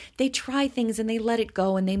well, they try things and they let it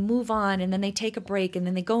go and they move on and then they take a break and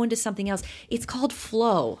then they go into something else. It's called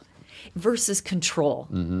flow versus control.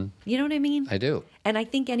 You know what I mean? I do. And I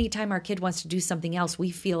think anytime our kid wants to do something else, we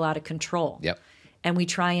feel out of control. Yep. And we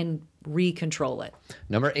try and re-control it.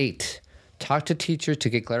 Number 8, talk to teachers to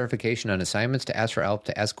get clarification on assignments, to ask for help,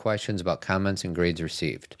 to ask questions about comments and grades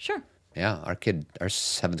received. Sure. Yeah, our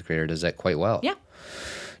 7th grader does that quite well. Yeah.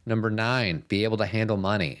 Number 9, be able to handle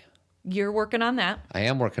money. You're working on that. I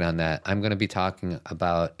am working on that. I'm going to be talking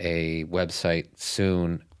about a website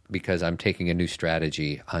soon because I'm taking a new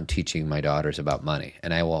strategy on teaching my daughters about money.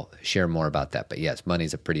 And I will share more about that. But yes, money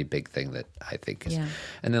is a pretty big thing that I think is. Yeah.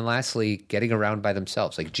 And then lastly, getting around by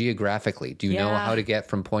themselves, like geographically. Do you know how to get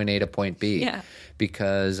from point A to point B? Yeah.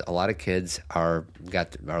 Because a lot of kids are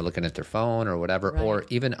looking at their phone or whatever, right. Or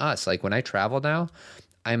even us. Like when I travel now,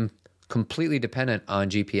 I'm completely dependent on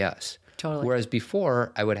GPS. Totally. Whereas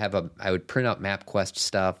before, I would print out MapQuest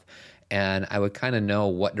stuff, and I would kind of know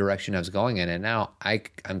what direction I was going in. And now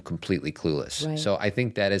I'm completely clueless. Right. So I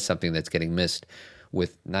think that is something that's getting missed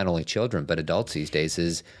with not only children but adults these days,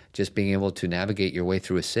 is just being able to navigate your way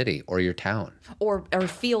through a city or your town. Or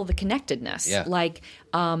feel the connectedness. Yeah. Like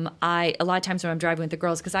a lot of times when I'm driving with the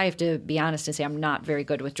girls, because I have to be honest and say I'm not very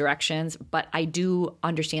good with directions, but I do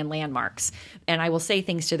understand landmarks. And I will say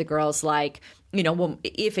things to the girls like,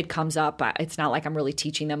 if it comes up, it's not like I'm really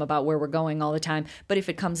teaching them about where we're going all the time, but if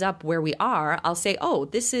it comes up where we are, I'll say, oh,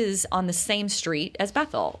 this is on the same street as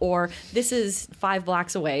Bethel, or this is 5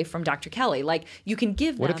 blocks away from Dr. Kelly. Like, you can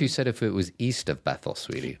give them... What if you said if it was east of Bethel,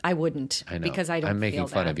 sweetie? I wouldn't. I know. Because I don't I'm making feel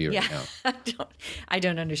fun that. of you right now. I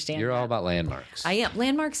don't understand. You're all about landmarks. I am.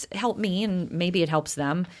 Landmarks help me, and maybe it helps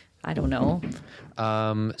them. I don't know.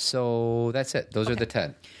 So that's it. Those are the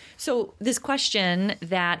 10. So this question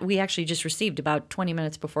that we actually just received about 20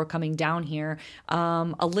 minutes before coming down here,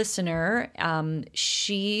 a listener,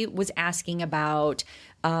 she was asking about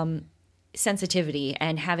sensitivity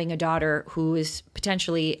and having a daughter who is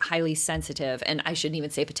potentially highly sensitive. And I shouldn't even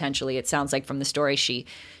say potentially. It sounds like from the story she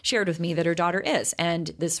shared with me that her daughter is.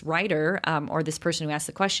 And this writer or this person who asked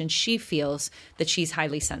the question, she feels that she's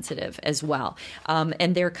highly sensitive as well.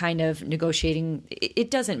 And they're kind of negotiating.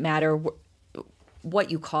 It doesn't matter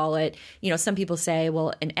what you call it. Some people say,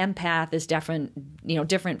 well, an empath is different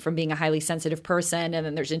from being a highly sensitive person. And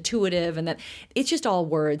then there's intuitive, and that it's just all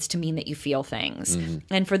words to mean that you feel things. Mm-hmm.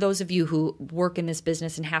 And for those of you who work in this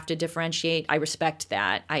business and have to differentiate, I respect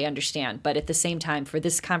that. I understand. But at the same time, for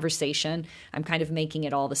this conversation, I'm kind of making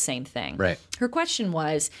it all the same thing. Right. Her question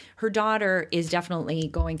was, her daughter is definitely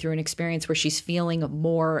going through an experience where she's feeling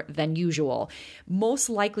more than usual, most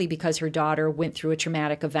likely because her daughter went through a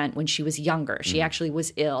traumatic event when she was younger. She actually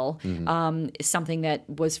was ill, something that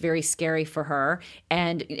was very scary for her,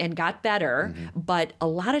 and got better. Mm-hmm. But a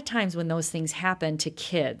lot of times when those things happen to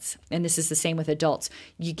kids, and this is the same with adults,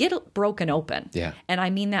 you get broken open. Yeah. And I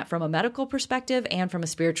mean that from a medical perspective and from a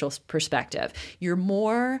spiritual perspective.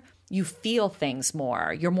 You feel things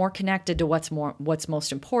more. You're more connected to what's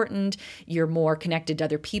most important. You're more connected to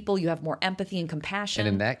other people. You have more empathy and compassion.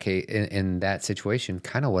 And in that case, in that situation,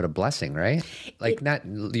 kind of what a blessing, right? Like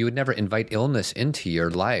you would never invite illness into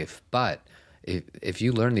your life, but if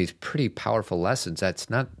you learn these pretty powerful lessons,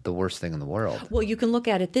 that's not the worst thing in the world. Well, you can look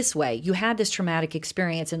at it this way. You had this traumatic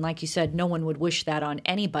experience, and like you said, no one would wish that on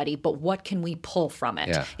anybody, but what can we pull from it?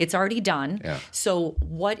 Yeah. It's already done. Yeah. So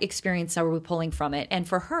what experience are we pulling from it? And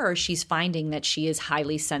for her, she's finding that she is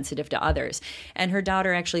highly sensitive to others. And her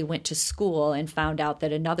daughter actually went to school and found out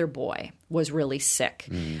that another boy was really sick.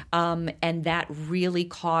 Mm. And that really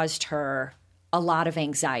caused her a lot of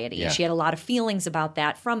anxiety. Yeah. She had a lot of feelings about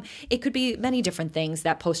that from, it could be many different things,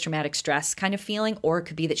 that post-traumatic stress kind of feeling, or it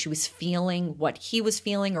could be that she was feeling what he was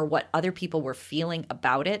feeling or what other people were feeling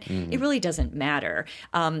about it. It really doesn't matter.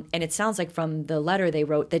 And it sounds like from the letter they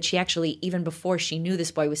wrote that she actually, even before she knew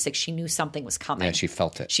this boy was sick, she knew something was coming. Yeah, she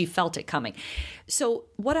felt it. She felt it coming. So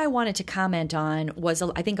what I wanted to comment on was,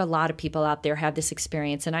 I think a lot of people out there have this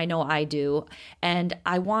experience, and I know I do. And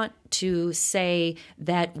I want to say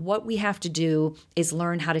that what we have to do is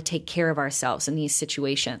learn how to take care of ourselves in these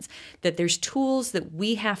situations, that there's tools that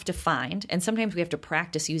we have to find, and sometimes we have to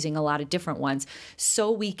practice using a lot of different ones so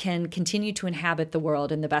we can continue to inhabit the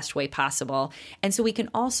world in the best way possible. And so we can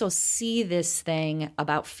also see this thing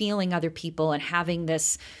about feeling other people and having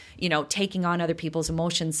this, taking on other people's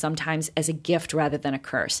emotions sometimes as a gift rather than a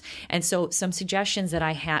curse. And so some suggestions that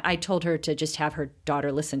I told her to just have her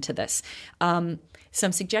daughter listen to this.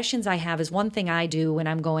 Some suggestions I have is, one thing I do when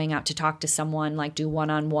I'm going out to talk to someone, like do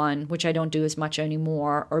one-on-one, which I don't do as much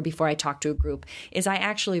anymore, or before I talk to a group, is I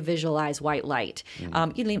actually visualize white light. You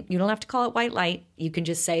don't have to call it white light. You can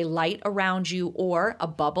just say light around you or a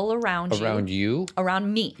bubble around you. Around you?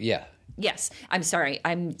 Around me. Yeah. Yes. I'm sorry.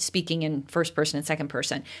 I'm speaking in first person and second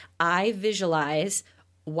person. I visualize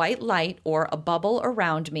white light or a bubble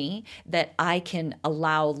around me that I can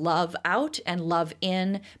allow love out and love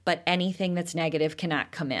in, but anything that's negative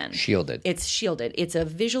cannot come in. Shielded. It's shielded. It's a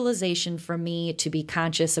visualization for me to be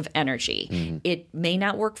conscious of energy. It may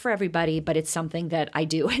not work for everybody, but it's something that I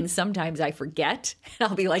do. And sometimes I forget. And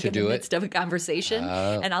I'll be like in the midst of a conversation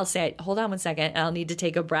and I'll say, hold on one second. And I'll need to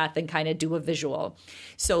take a breath and kind of do a visual.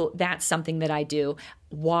 So that's something that I do.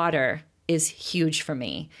 Water is huge for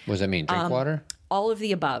me. What does that mean? Drink water? All of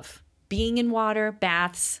the above. Being in water,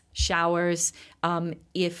 baths, showers.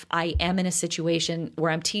 If I am in a situation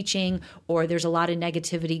where I'm teaching or there's a lot of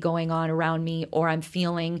negativity going on around me, or I'm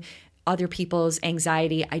feeling other people's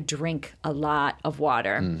anxiety, I drink a lot of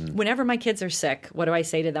water. Whenever my kids are sick, what do I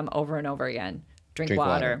say to them over and over again? Drink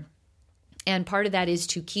water. And part of that is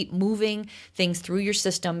to keep moving things through your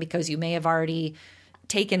system, because you may have already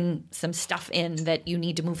taken some stuff in that you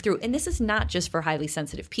need to move through. And this is not just for highly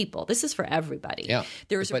sensitive people. This is for everybody. Yeah.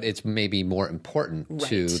 But it's maybe more important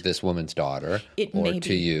to this woman's daughter or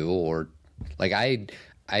to you, or like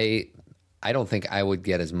I don't think I would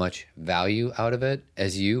get as much value out of it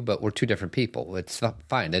as you, but we're two different people. It's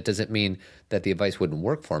fine. That doesn't mean that the advice wouldn't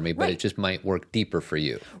work for me, but it just might work deeper for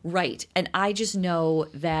you. Right. And I just know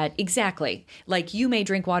that exactly. Like, you may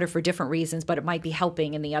drink water for different reasons, but it might be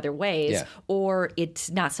helping in the other ways, or it's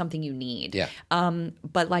not something you need. Yeah.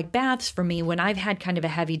 But like baths for me, when I've had kind of a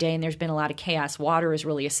heavy day and there's been a lot of chaos, water is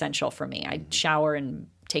really essential for me. I shower and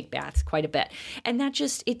take baths quite a bit, and it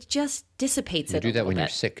just dissipates it. You do that when bit. you're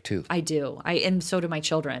sick too. I do. And so do my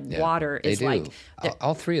children. Yeah, water is like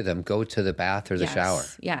all three of them go to the bath or the shower.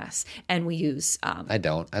 Yes, and we use. I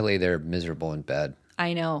don't. I lay there miserable in bed.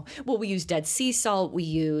 I know. Well, we use Dead Sea salt. We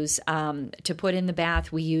use to put in the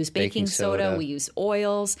bath. We use baking soda. We use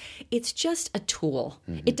oils. It's just a tool.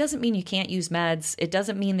 It doesn't mean you can't use meds. It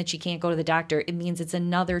doesn't mean that you can't go to the doctor. It means it's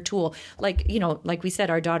another tool. Like we said,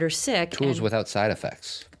 our daughter's sick. Tools without side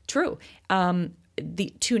effects. True.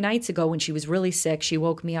 The 2 nights ago when she was really sick, she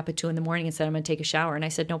woke me up at 2 a.m. and said, "I'm going to take a shower." And I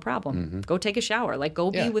said, "No problem. Go take a shower. Like, go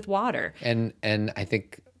be with water." And I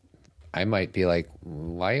think I might be like,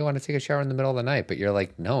 why do you want to take a shower in the middle of the night? But you're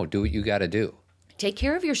like, no, do what you got to do. Take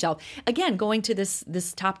care of yourself. Again, going to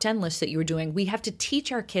this top 10 list that you were doing, we have to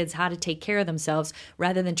teach our kids how to take care of themselves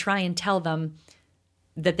rather than try and tell them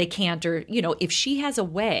that they can't, or, if she has a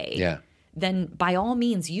way, then by all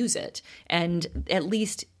means use it. And at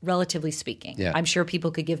least relatively speaking, I'm sure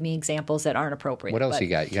people could give me examples that aren't appropriate. What else you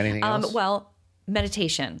got? You got anything else? Well,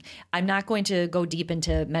 meditation. I'm not going to go deep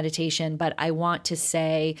into meditation, but I want to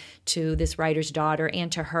say to this writer's daughter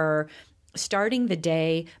and to her, starting the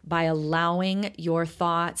day by allowing your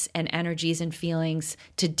thoughts and energies and feelings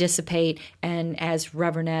to dissipate, and as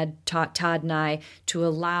Reverend Ed taught Todd and I, to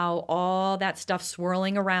allow all that stuff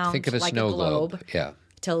swirling around Think of a like snow a globe. Yeah.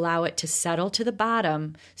 To allow it to settle to the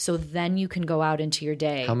bottom, so then you can go out into your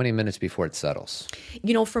day. How many minutes before it settles?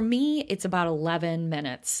 For me, it's about 11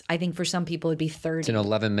 minutes. I think for some people it'd be 30. It's an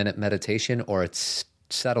 11-minute meditation, or it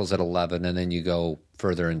settles at 11 and then you go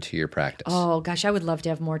further into your practice? Oh, gosh, I would love to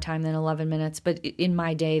have more time than 11 minutes, but in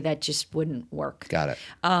my day, that just wouldn't work. Got it.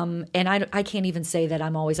 And I can't even say that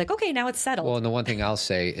I'm always like, okay, now it's settled. Well, and the one thing I'll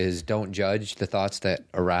say is don't judge the thoughts that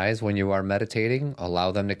arise when you are meditating.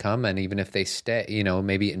 Allow them to come, and even if they stay,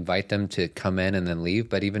 maybe invite them to come in and then leave.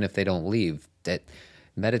 But even if they don't leave, that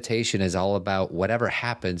meditation is all about whatever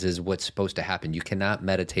happens is what's supposed to happen. You cannot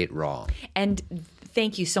meditate wrong. And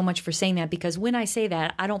thank you so much for saying that, because when I say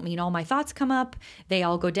that, I don't mean all my thoughts come up. They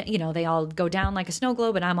all go down, they all go down like a snow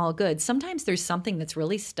globe and I'm all good. Sometimes there's something that's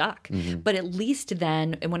really stuck. But at least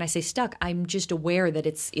then, and when I say stuck, I'm just aware that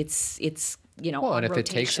it's Well, and if it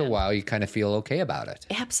takes a while, you kind of feel okay about it.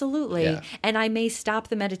 Absolutely. Yeah. And I may stop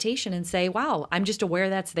the meditation and say, wow, I'm just aware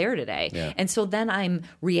that's there today. Yeah. And so then I'm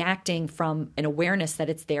reacting from an awareness that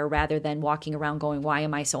it's there rather than walking around going, why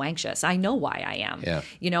am I so anxious? I know why I am.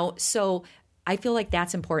 Yeah. So I feel like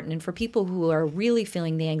that's important. And for people who are really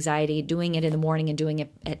feeling the anxiety, doing it in the morning and doing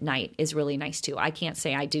it at night is really nice too. I can't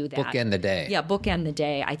say I do that. Bookend the day. Yeah, bookend the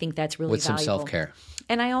day. I think that's really With valuable. some self-care.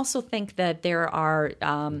 And I also think that there are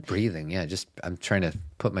breathing. Yeah, I'm trying to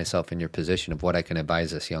put myself in your position of what I can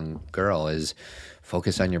advise this young girl is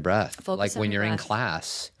focus on your breath. Like when you're in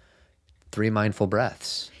class, 3 mindful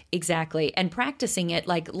breaths. Exactly. And practicing it,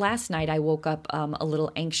 like last night I woke up a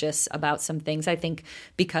little anxious about some things. I think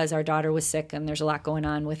because our daughter was sick and there's a lot going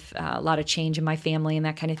on with a lot of change in my family and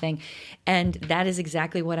that kind of thing. And that is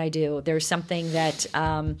exactly what I do. There's something that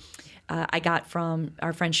I got from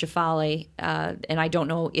our friend Shefali, and I don't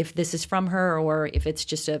know if this is from her or if it's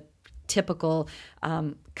just a typical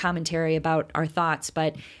commentary about our thoughts,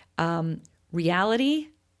 but reality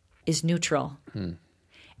is neutral.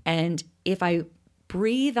 And if I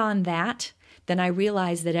breathe on that, then I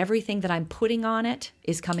realize that everything that I'm putting on it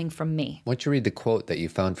is coming from me. Why don't you read the quote that you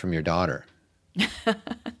found from your daughter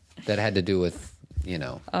that had to do with,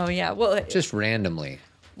 Oh, yeah. Well, just randomly.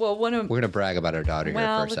 Well, we're going to brag about our daughter here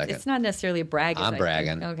for a second. It's not necessarily a brag. I'm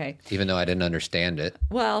bragging. Okay. Even though I didn't understand it.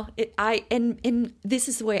 Well, and this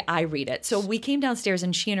is the way I read it. So we came downstairs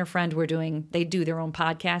and she and her friend they do their own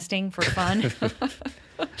podcasting for fun.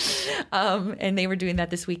 And they were doing that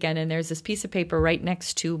this weekend. And there's this piece of paper right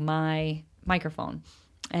next to my microphone.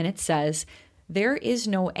 And it says, "There is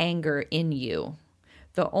no anger in you.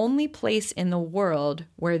 The only place in the world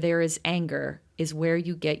where there is anger is where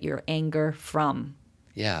you get your anger from."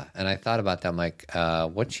 Yeah, and I thought about that. I'm like,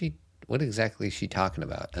 what exactly is she talking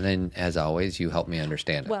about? And then, as always, you help me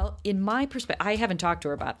understand it. Well, in my perspective, I haven't talked to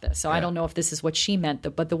her about this, so I don't know if this is what she meant.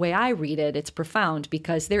 But the way I read it, it's profound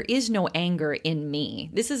because there is no anger in me.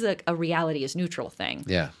 This is a reality is neutral thing.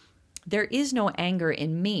 Yeah. There is no anger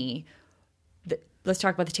in me. Let's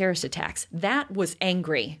talk about the terrorist attacks. That was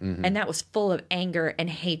angry, and that was full of anger and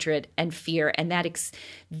hatred and fear, and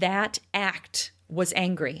that act was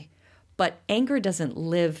angry. But anger doesn't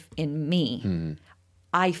live in me.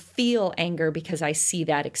 I feel anger because I see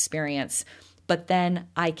that experience, but then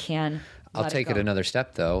I can I'll take it another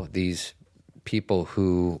step, though. These people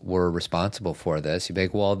who were responsible for this, you'd be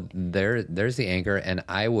like, well, there's the anger, and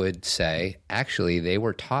I would say, actually, they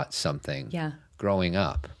were taught something growing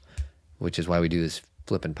up, which is why we do this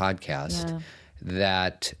flippin' podcast,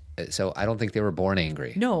 so I don't think they were born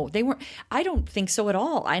angry. No, they weren't. I don't think so at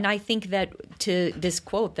all. And I think that to this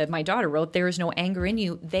quote that my daughter wrote, "There is no anger in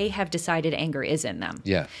you," they have decided anger is in them.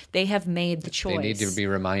 Yeah. They have made the choice. They need to be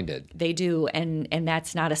reminded. They do. And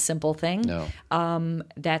that's not a simple thing. No.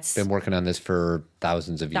 That's been working on this for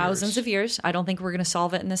thousands of years. I don't think we're going to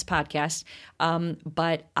solve it in this podcast.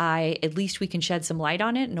 But at least we can shed some light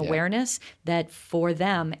on it and awareness that for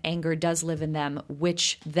them, anger does live in them,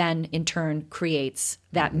 which then in turn creates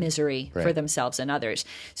that misery for themselves and others.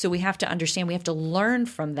 So we have to understand, we have to learn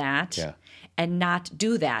from that and not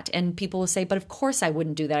do that. And people will say, but of course I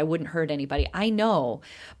wouldn't do that. I wouldn't hurt anybody. I know.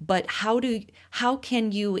 But how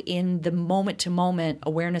can you in the moment to moment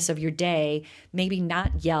awareness of your day, maybe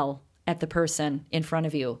not yell at the person in front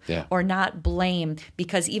of you or not blame,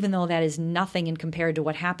 because even though that is nothing in compared to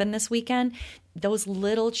what happened this weekend, those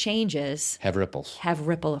little changes have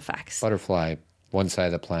ripple effects. Butterfly, one side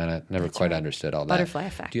of the planet, never quite understood all that. Butterfly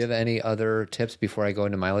effect. Do you have any other tips before I go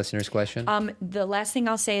into my listener's question? The last thing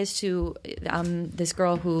I'll say is to this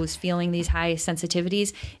girl who's feeling these high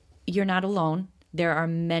sensitivities, you're not alone. There are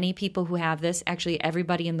many people who have this. Actually,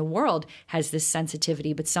 everybody in the world has this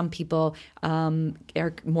sensitivity, but some people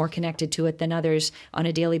are more connected to it than others on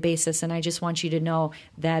a daily basis. And I just want you to know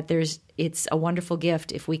that it's a wonderful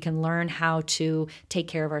gift if we can learn how to take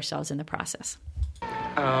care of ourselves in the process.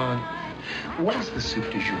 What is the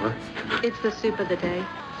soup du jour? It's the soup of the day.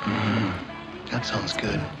 That sounds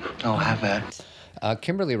good. I'll have that.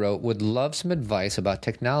 Kimberly wrote, would love some advice about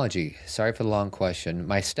technology. Sorry for the long question.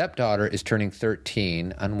 My stepdaughter is turning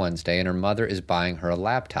 13 on Wednesday, and her mother is buying her a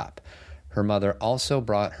laptop. Her mother also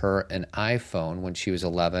brought her an iPhone when she was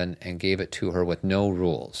 11 and gave it to her with no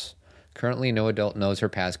rules. Currently, no adult knows her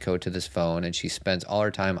passcode to this phone, and she spends all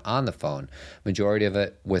her time on the phone, majority of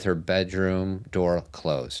it with her bedroom door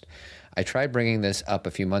closed. I tried bringing this up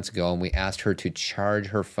a few months ago, and we asked her to charge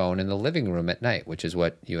her phone in the living room at night, which is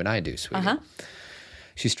what you and I do, sweetie.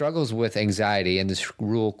 She struggles with anxiety, and this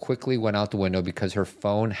rule quickly went out the window because her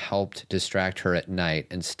phone helped distract her at night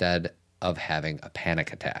instead of having a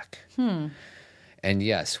panic attack. And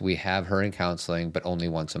yes, we have her in counseling, but only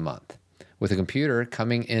once a month. With a computer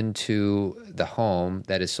coming into the home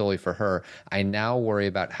that is solely for her, I now worry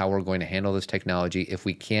about how we're going to handle this technology if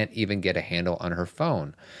we can't even get a handle on her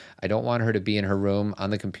phone. I don't want her to be in her room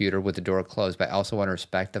on the computer with the door closed, but I also want to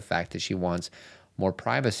respect the fact that she wants more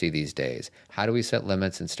privacy these days. How do we set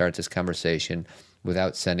limits and start this conversation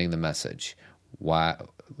without sending the message? Why,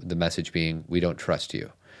 the message being, we don't trust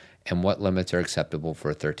you. And what limits are acceptable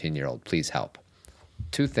for a 13-year-old? Please help.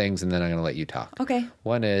 Two things, and then I'm going to let you talk. Okay.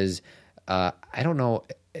 One is, I don't know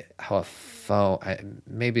how a phone,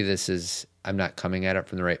 maybe this is, I'm not coming at it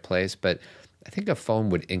from the right place, but I think a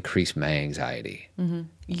phone would increase my anxiety.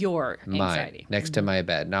 Your anxiety. Mine, next to my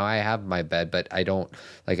bed. Now I have my bed, but I don't,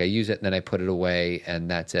 like I use it and then I put it away and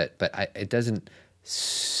that's it. But it doesn't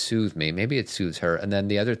soothe me. Maybe it soothes her. And then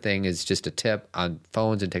the other thing is just a tip on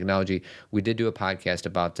phones and technology. We did do a podcast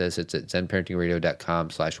about this. It's at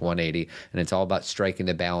zenparentingradio.com/180. And it's all about striking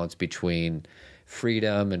the balance between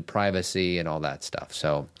freedom and privacy and all that stuff.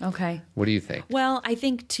 So, Okay. what do you think? Well, I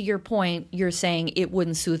think to your point, you're saying it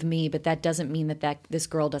wouldn't soothe me, but that doesn't mean that this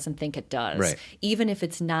girl doesn't think it does. Right. Even if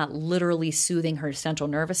it's not literally soothing her central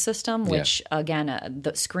nervous system, which again,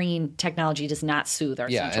 the screen technology does not soothe our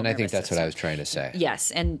central nervous system. And I think that's what I was trying to say.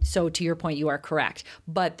 Yes, and so to your point, you are correct.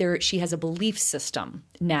 But she has a belief system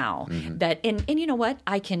now that, and you know what?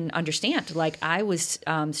 I can understand. Like I was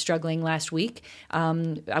struggling last week.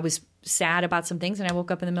 I was sad about some things, and I woke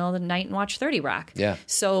up in the middle of the night and watched 30 Rock. Yeah.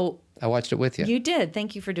 So I watched it with you. You did.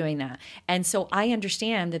 Thank you for doing that. And so I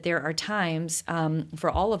understand that there are times for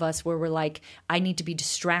all of us where we're like, I need to be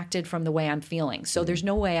distracted from the way I'm feeling. So there's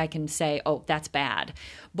no way I can say, oh, that's bad.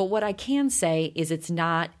 But what I can say is it's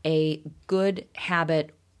not a good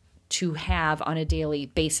habit to have on a daily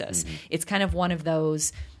basis. It's kind of one of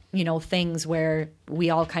those, things where we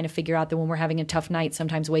all kind of figure out that when we're having a tough night,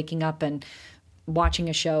 sometimes waking up and watching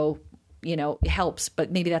a show helps,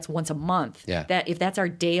 but maybe that's once a month. Yeah. That if that's our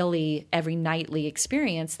daily, every nightly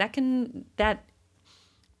experience, that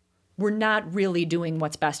we're not really doing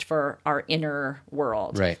what's best for our inner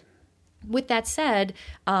world. Right. With that said,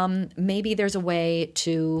 maybe there's a way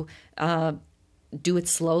to do it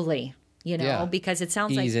slowly, because it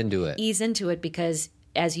sounds like ease into it because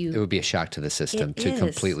it would be a shock to the system to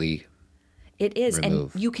completely. It is.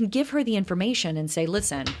 remove. And you can give her the information and say,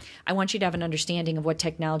 listen, I want you to have an understanding of what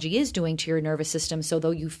technology is doing to your nervous system. So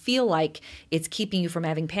though you feel like it's keeping you from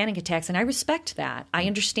having panic attacks, and I respect that. I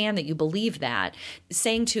understand that you believe that.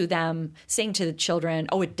 Saying to the children,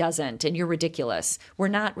 oh, it doesn't, and you're ridiculous. We're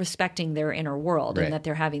not respecting their inner world Right. and that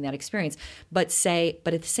they're having that experience. But at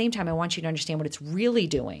the same time, I want you to understand what it's really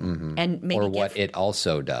doing. And maybe What it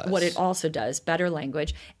also does. what it also does, better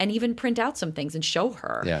language, and even print out some things and show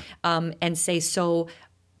her. Yeah. And say, so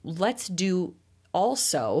let's do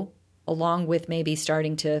also, along with maybe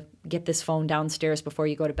starting to get this phone downstairs before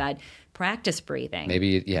you go to bed, practice breathing.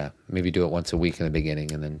 Maybe do it once a week in the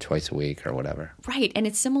beginning and then twice a week or whatever. Right. And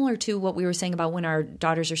it's similar to what we were saying about when our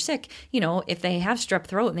daughters are sick. If they have strep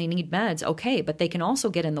throat and they need meds, okay, but they can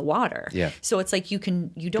also get in the water. Yeah. So it's like you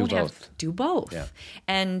don't have to do both. Yeah.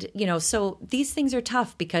 And, so these things are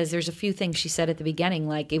tough because there's a few things she said at the beginning,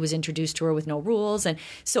 like it was introduced to her with no rules. And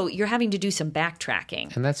so you're having to do some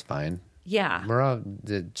backtracking. And that's fine. Yeah.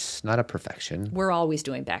 It's not a perfection. We're always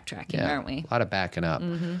doing backtracking, aren't we? A lot of backing up.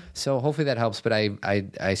 So hopefully that helps. But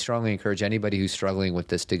I strongly encourage anybody who's struggling with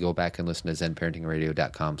this to go back and listen to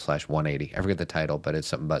zenparentingradio.com/180. I forget the title, but it's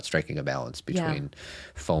something about striking a balance between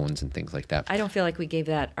phones and things like that. I don't feel like we gave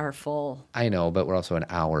that our full. I know, but we're also an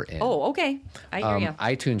hour in. Oh, okay. I hear you.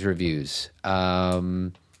 iTunes reviews.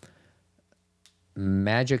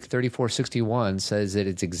 Magic3461 says that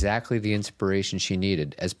it's exactly the inspiration she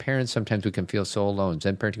needed. As parents, sometimes we can feel so alone.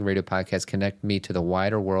 Zen Parenting Radio podcasts connect me to the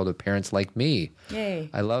wider world of parents like me. Yay.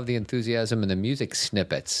 I love the enthusiasm and the music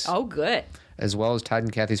snippets, Oh, good. as well as Todd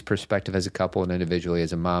and Kathy's perspective as a couple and individually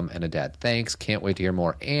as a mom and a dad. Thanks. Can't wait to hear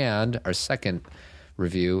more. And our second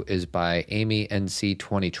review is by Amy NC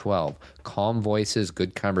 2012. Calm Voices,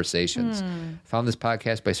 Good Conversations. Found this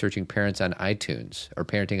podcast by searching Parents on iTunes or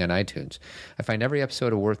Parenting on iTunes. I find every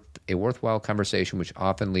episode a worthwhile conversation, which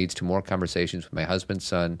often leads to more conversations with my husband,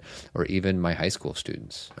 son, or even my high school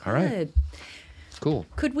students. All right. Good. Cool.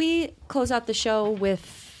 Could we close out the show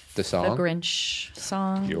with The song? The Grinch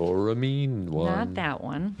song? You're a mean one. Not that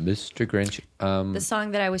one. Mr. Grinch. The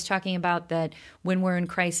song that I was talking about, that when we're in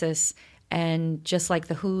crisis, and just like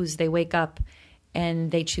the Who's, they wake up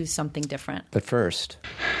and they choose something different. But first,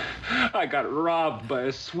 I got robbed by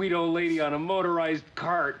a sweet old lady on a motorized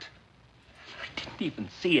cart. I didn't even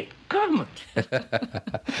see it coming.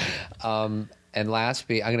 and last,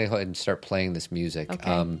 I'm going to go ahead and start playing this music.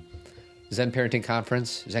 Okay. Zen Parenting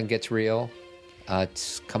Conference, Zen Gets Real.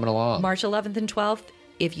 It's coming along. March 11th and 12th.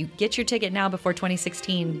 If you get your ticket now before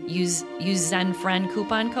 2016, use Zen Friend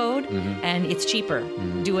coupon code, and it's cheaper.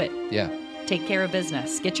 Do it. Yeah. Take care of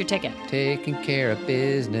business. Get your ticket. Taking care of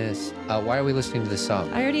business. Why are we listening to this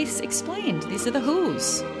song? I already explained. These are the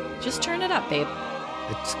Who's. Just turn it up, babe.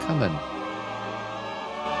 It's coming.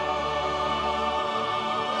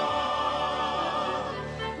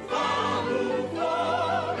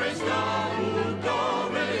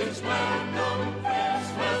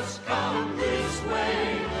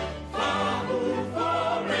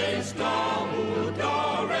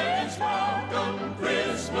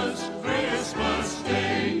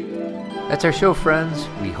 That's our show, friends.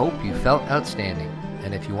 We hope you felt outstanding.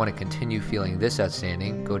 And if you want to continue feeling this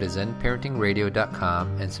outstanding, go to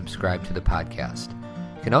zenparentingradio.com and subscribe to the podcast.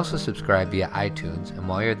 You can also subscribe via iTunes, and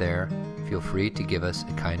while you're there, feel free to give us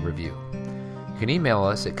a kind review. You can email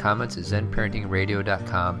us at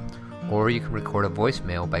comments@zenparentingradio.com, or you can record a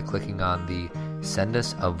voicemail by clicking on the Send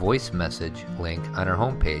Us a Voice Message link on our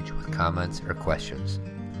homepage with comments or questions.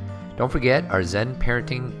 Don't forget, our Zen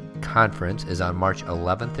Parenting Conference is on March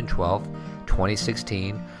 11th and 12th,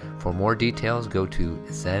 2016. For more details, go to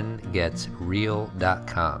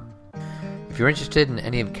zengetsreal.com. If you're interested in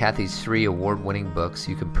any of Kathy's 3 award-winning books,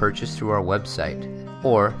 you can purchase through our website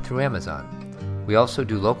or through Amazon. We also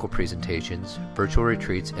do local presentations, virtual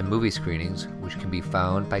retreats, and movie screenings, which can be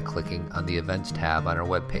found by clicking on the Events tab on our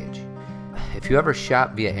webpage. If you ever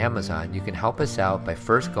shop via Amazon, you can help us out by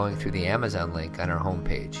first going through the Amazon link on our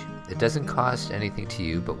homepage. It doesn't cost anything to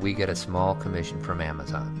you, but we get a small commission from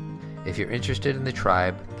Amazon. If you're interested in the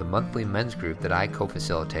Tribe, the monthly men's group that I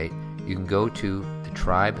co-facilitate, you can go to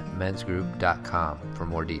thetribemensgroup.com for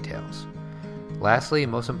more details. Lastly,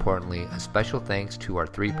 and most importantly, a special thanks to our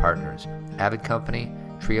 3 partners, Avid Company,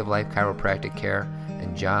 Tree of Life Chiropractic Care,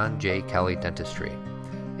 and John J. Kelly Dentistry.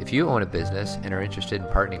 If you own a business and are interested in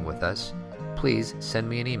partnering with us, please send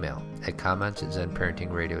me an email at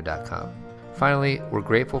comments@zenparentingradio.com. Finally, we're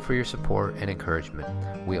grateful for your support and encouragement.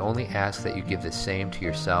 We only ask that you give the same to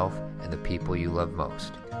yourself and the people you love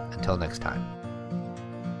most. Until next time.